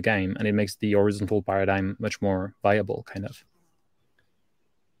the game, and it makes the horizontal paradigm much more viable, kind of.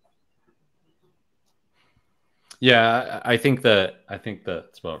 Yeah, I think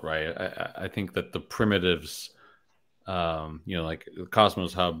that's about right. I think that the primitives, you know, like the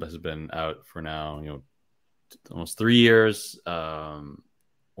Cosmos Hub has been out for now, you know, almost 3 years,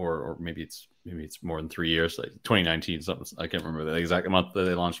 or maybe it's more than 3 years, like 2019, something. I can't remember the exact month that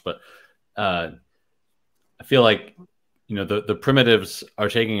they launched, but I feel like, you know, the primitives are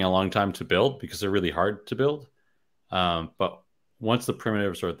taking a long time to build because they're really hard to build. But once the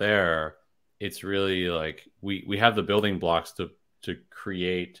primitives are there, it's really like we have the building blocks to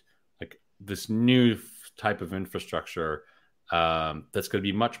create like this new type of infrastructure that's going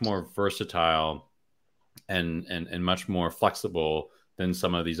to be much more versatile and much more flexible than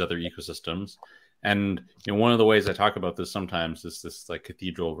some of these other ecosystems. And, you know, one of the ways I talk about this sometimes is this like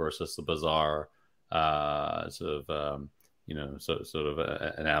cathedral versus the bazaar sort of you know, sort of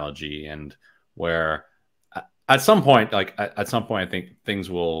analogy, and where at some point, I think things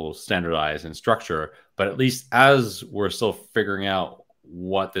will standardize and structure. But at least as we're still figuring out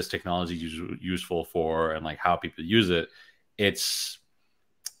what this technology is useful for and like how people use it,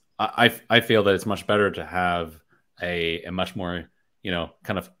 I feel that it's much better to have a much more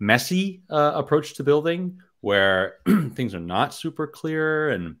kind of messy approach to building where things are not super clear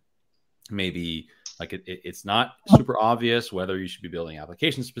and maybe like it's not super obvious whether you should be building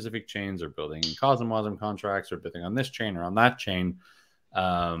application specific chains or building COSM contracts or building on this chain or on that chain.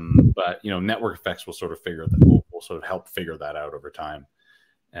 But network effects will sort of will sort of help figure that out over time.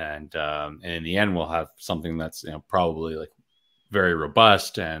 And in the end, we'll have something that's probably like very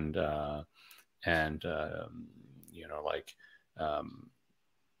robust and it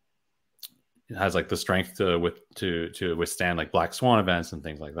has like the strength to withstand like black swan events and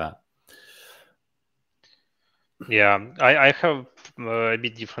things like that. Yeah, I have a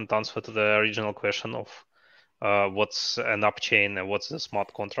bit different answer to the original question of what's an upchain and what's a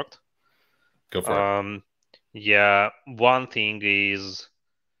smart contract. Go for it. Yeah, one thing is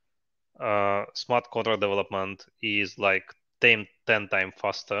smart contract development is like 10 times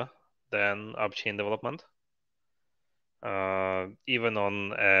faster than upchain development. Even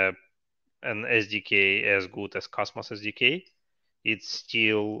on an SDK as good as Cosmos SDK, it's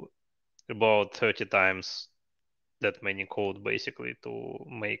still about 30 times that many code basically to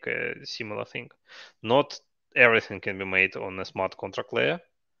make a similar thing. Not everything can be made on a smart contract layer,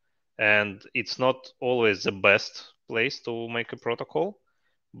 and it's not always the best place to make a protocol,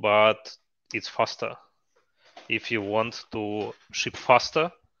 but it's faster. If you want to ship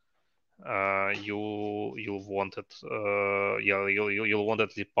faster, you'll want it. You'll want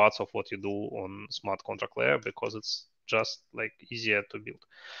at least parts of what you do on smart contract layer because it's just like easier to build.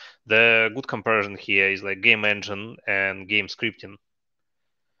 The good comparison here is like game engine and game scripting.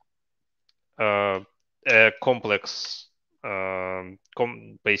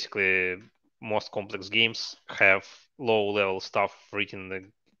 Basically, most complex games have low-level stuff written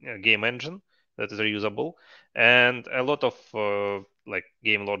in the game engine that is reusable, and a lot of like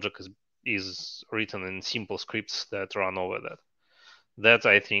game logic is written in simple scripts that run over that. That's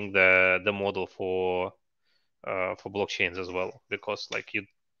I think the model for blockchains as well, because like you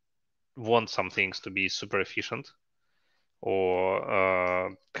want some things to be super efficient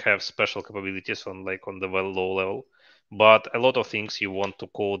or have special capabilities on the low level, but a lot of things you want to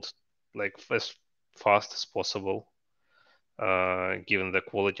code like as fast as possible given the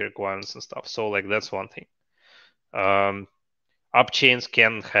quality requirements and stuff. So like that's one thing. Upchains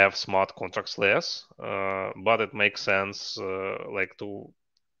can have smart contracts layers, but it makes sense like to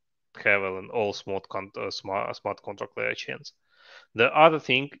have an all smart contract layer chains. The other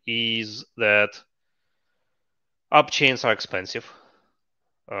thing is that upchains are expensive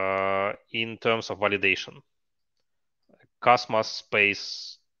in terms of validation. Cosmos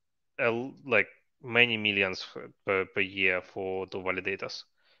pays like many millions per year to validate us.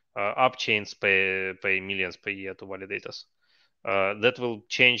 Upchains pay millions per year to validate us. That will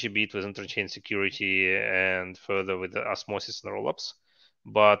change a bit with interchain security and further with the osmosis and rollups,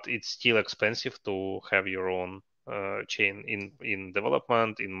 but it's still expensive to have your own chain in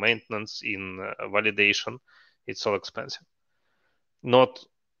development, in maintenance, in validation. It's all expensive. Not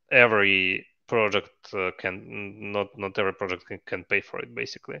every project not every project can pay for it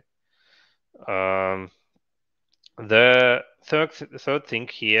basically. The third thing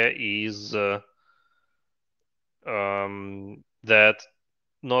here is that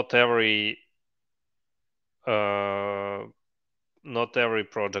not every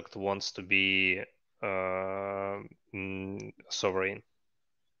project wants to be sovereign.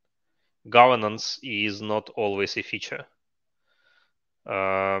 Governance is not always a feature.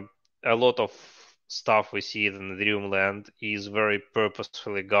 A lot of stuff we see in the Ethereum land is very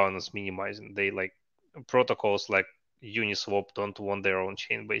purposefully governance minimizing. They like protocols like Uniswap don't want their own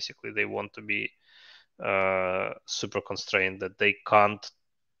chain. Basically, they want to be super constrained that they can't,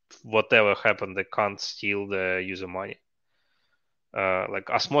 whatever happened, they can't steal the user money. Like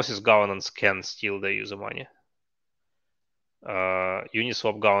Osmosis governance can steal the user money.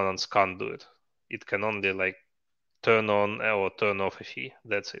 Uniswap governance can't do it. It can only like turn on or turn off a fee.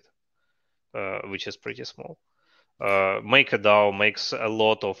 That's it, which is pretty small. MakerDAO makes a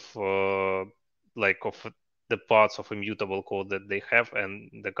lot of of the parts of immutable code that they have,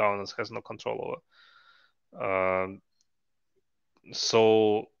 and the governance has no control over.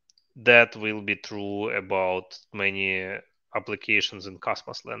 So that will be true about many applications in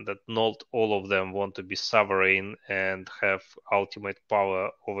Cosmos land, that not all of them want to be sovereign and have ultimate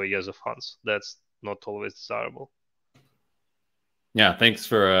power over user funds. That's not always desirable. Yeah, thanks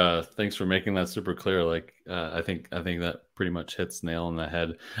for making that super clear. Like, I think that pretty much hits nail on the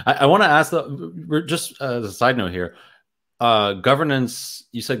head. I want to ask just as a side note here, governance.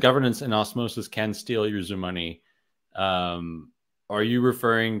 You said governance and osmosis can steal user money. Are you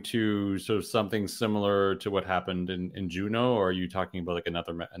referring to sort of something similar to what happened in Juno, or are you talking about like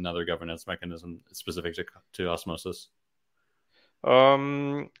another governance mechanism specific to osmosis?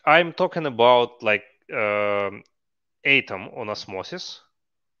 I'm talking about like Atom on osmosis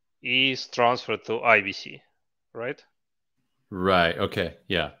is transferred to IBC, right? Right. Okay.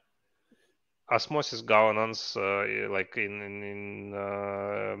 Yeah. Osmosis governance, like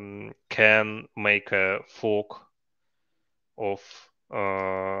can make a fork of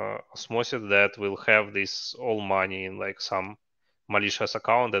osmosis that will have this all money in like some malicious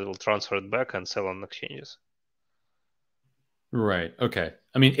account that will transfer it back and sell on exchanges. Right. Okay.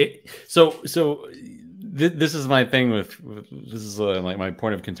 I mean, this is my thing with this is like my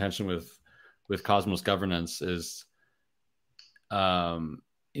point of contention with Cosmos governance is,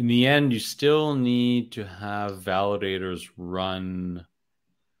 in the end, you still need to have validators run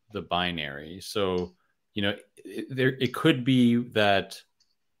the binary. So, it could be that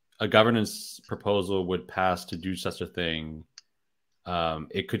a governance proposal would pass to do such a thing.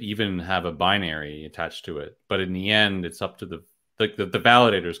 It could even have a binary attached to it, but in the end, it's up to the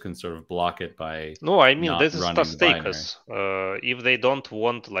validators can sort of block it by no. I mean, not this is running to the binary. stakers. If they don't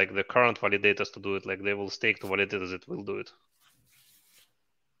want like the current validators to do it, like they will stake the validators that will do it.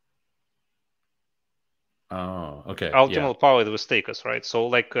 Oh, okay. Ultimate power with stakers, right? So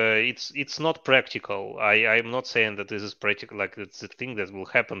like it's not practical. I'm not saying that this is practical. Like it's a thing that will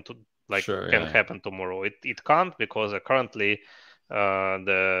happen to like Sure, can happen tomorrow. It can't because currently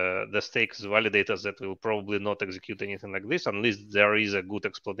the stakes validators that will probably not execute anything like this unless there is a good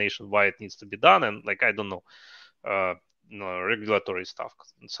explanation why it needs to be done, and like I don't know, regulatory stuff,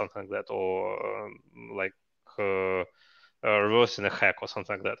 something like that, or like reversing a hack or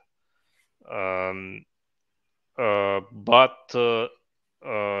something like that. But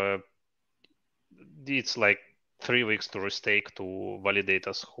it's like 3 weeks to restake to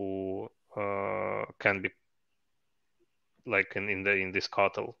validators who can be like in this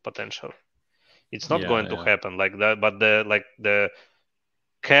cartel potential. It's not going to happen like that, but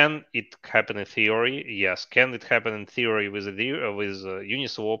can it happen in theory? Yes. Can it happen in theory with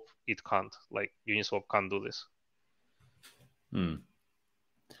Uniswap? It can't. Like Uniswap can't do this.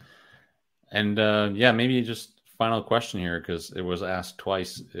 And maybe just final question here, because it was asked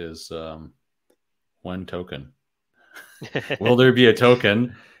twice, is one token. Will there be a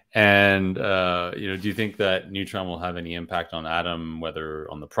token? And do you think that Neutron will have any impact on Atom, whether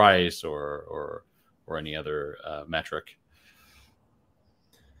on the price or any other metric?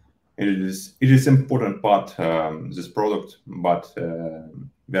 It is important part this product, but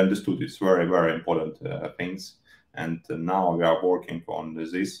we understood it's very, very important things. And now we are working on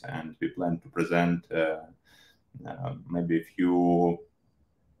this, and we plan to present maybe a few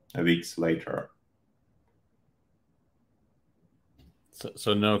weeks later.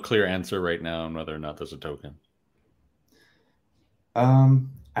 So no clear answer right now on whether or not there's a token.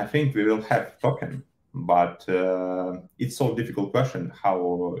 I think we will have token, but it's so difficult question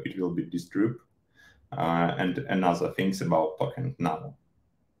how it will be distributed and other things about token now.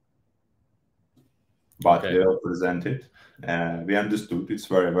 But we will present it. We understood it's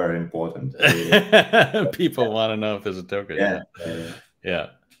very, very important. People want to know if there's a token. Yeah.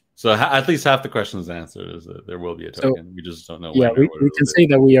 So at least half the questions answered is that there will be a token. So, we just don't know. Yeah, we can say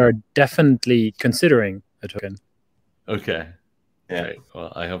that we are definitely considering a token. Okay. Yeah. Great.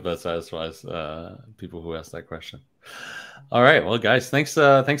 Well, I hope that satisfies people who asked that question. All right. Well, guys, thanks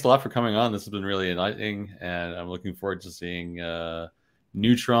a lot for coming on. This has been really enlightening, and I'm looking forward to seeing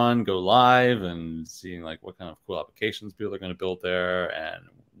Neutron go live and seeing like what kind of cool applications people are going to build there, and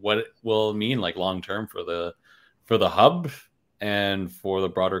what it will mean like long term for the hub and for the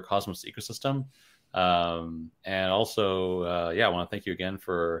broader Cosmos ecosystem. And also, I want to thank you again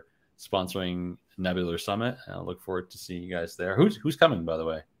for sponsoring Nebular Summit. And I look forward to seeing you guys there. Who's coming, by the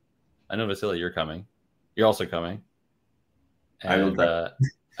way? I know, Vasily, you're coming. You're also coming. And I will try.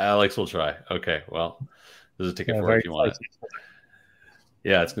 Alex will try. Okay, well, there's a ticket for it if you want it.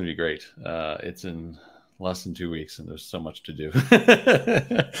 Yeah, it's going to be great. It's in less than 2 weeks, and there's so much to do.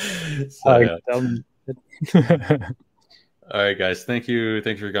 All right, guys. Thank you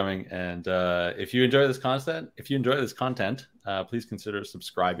for coming. And if you enjoy this content, please consider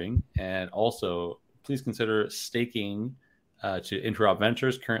subscribing, and also please consider staking to Interop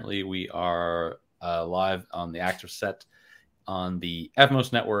Ventures. Currently, we are live on the active set on the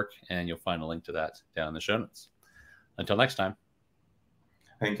Evmos network, and you'll find a link to that down in the show notes. Until next time.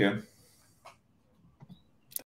 Thank you.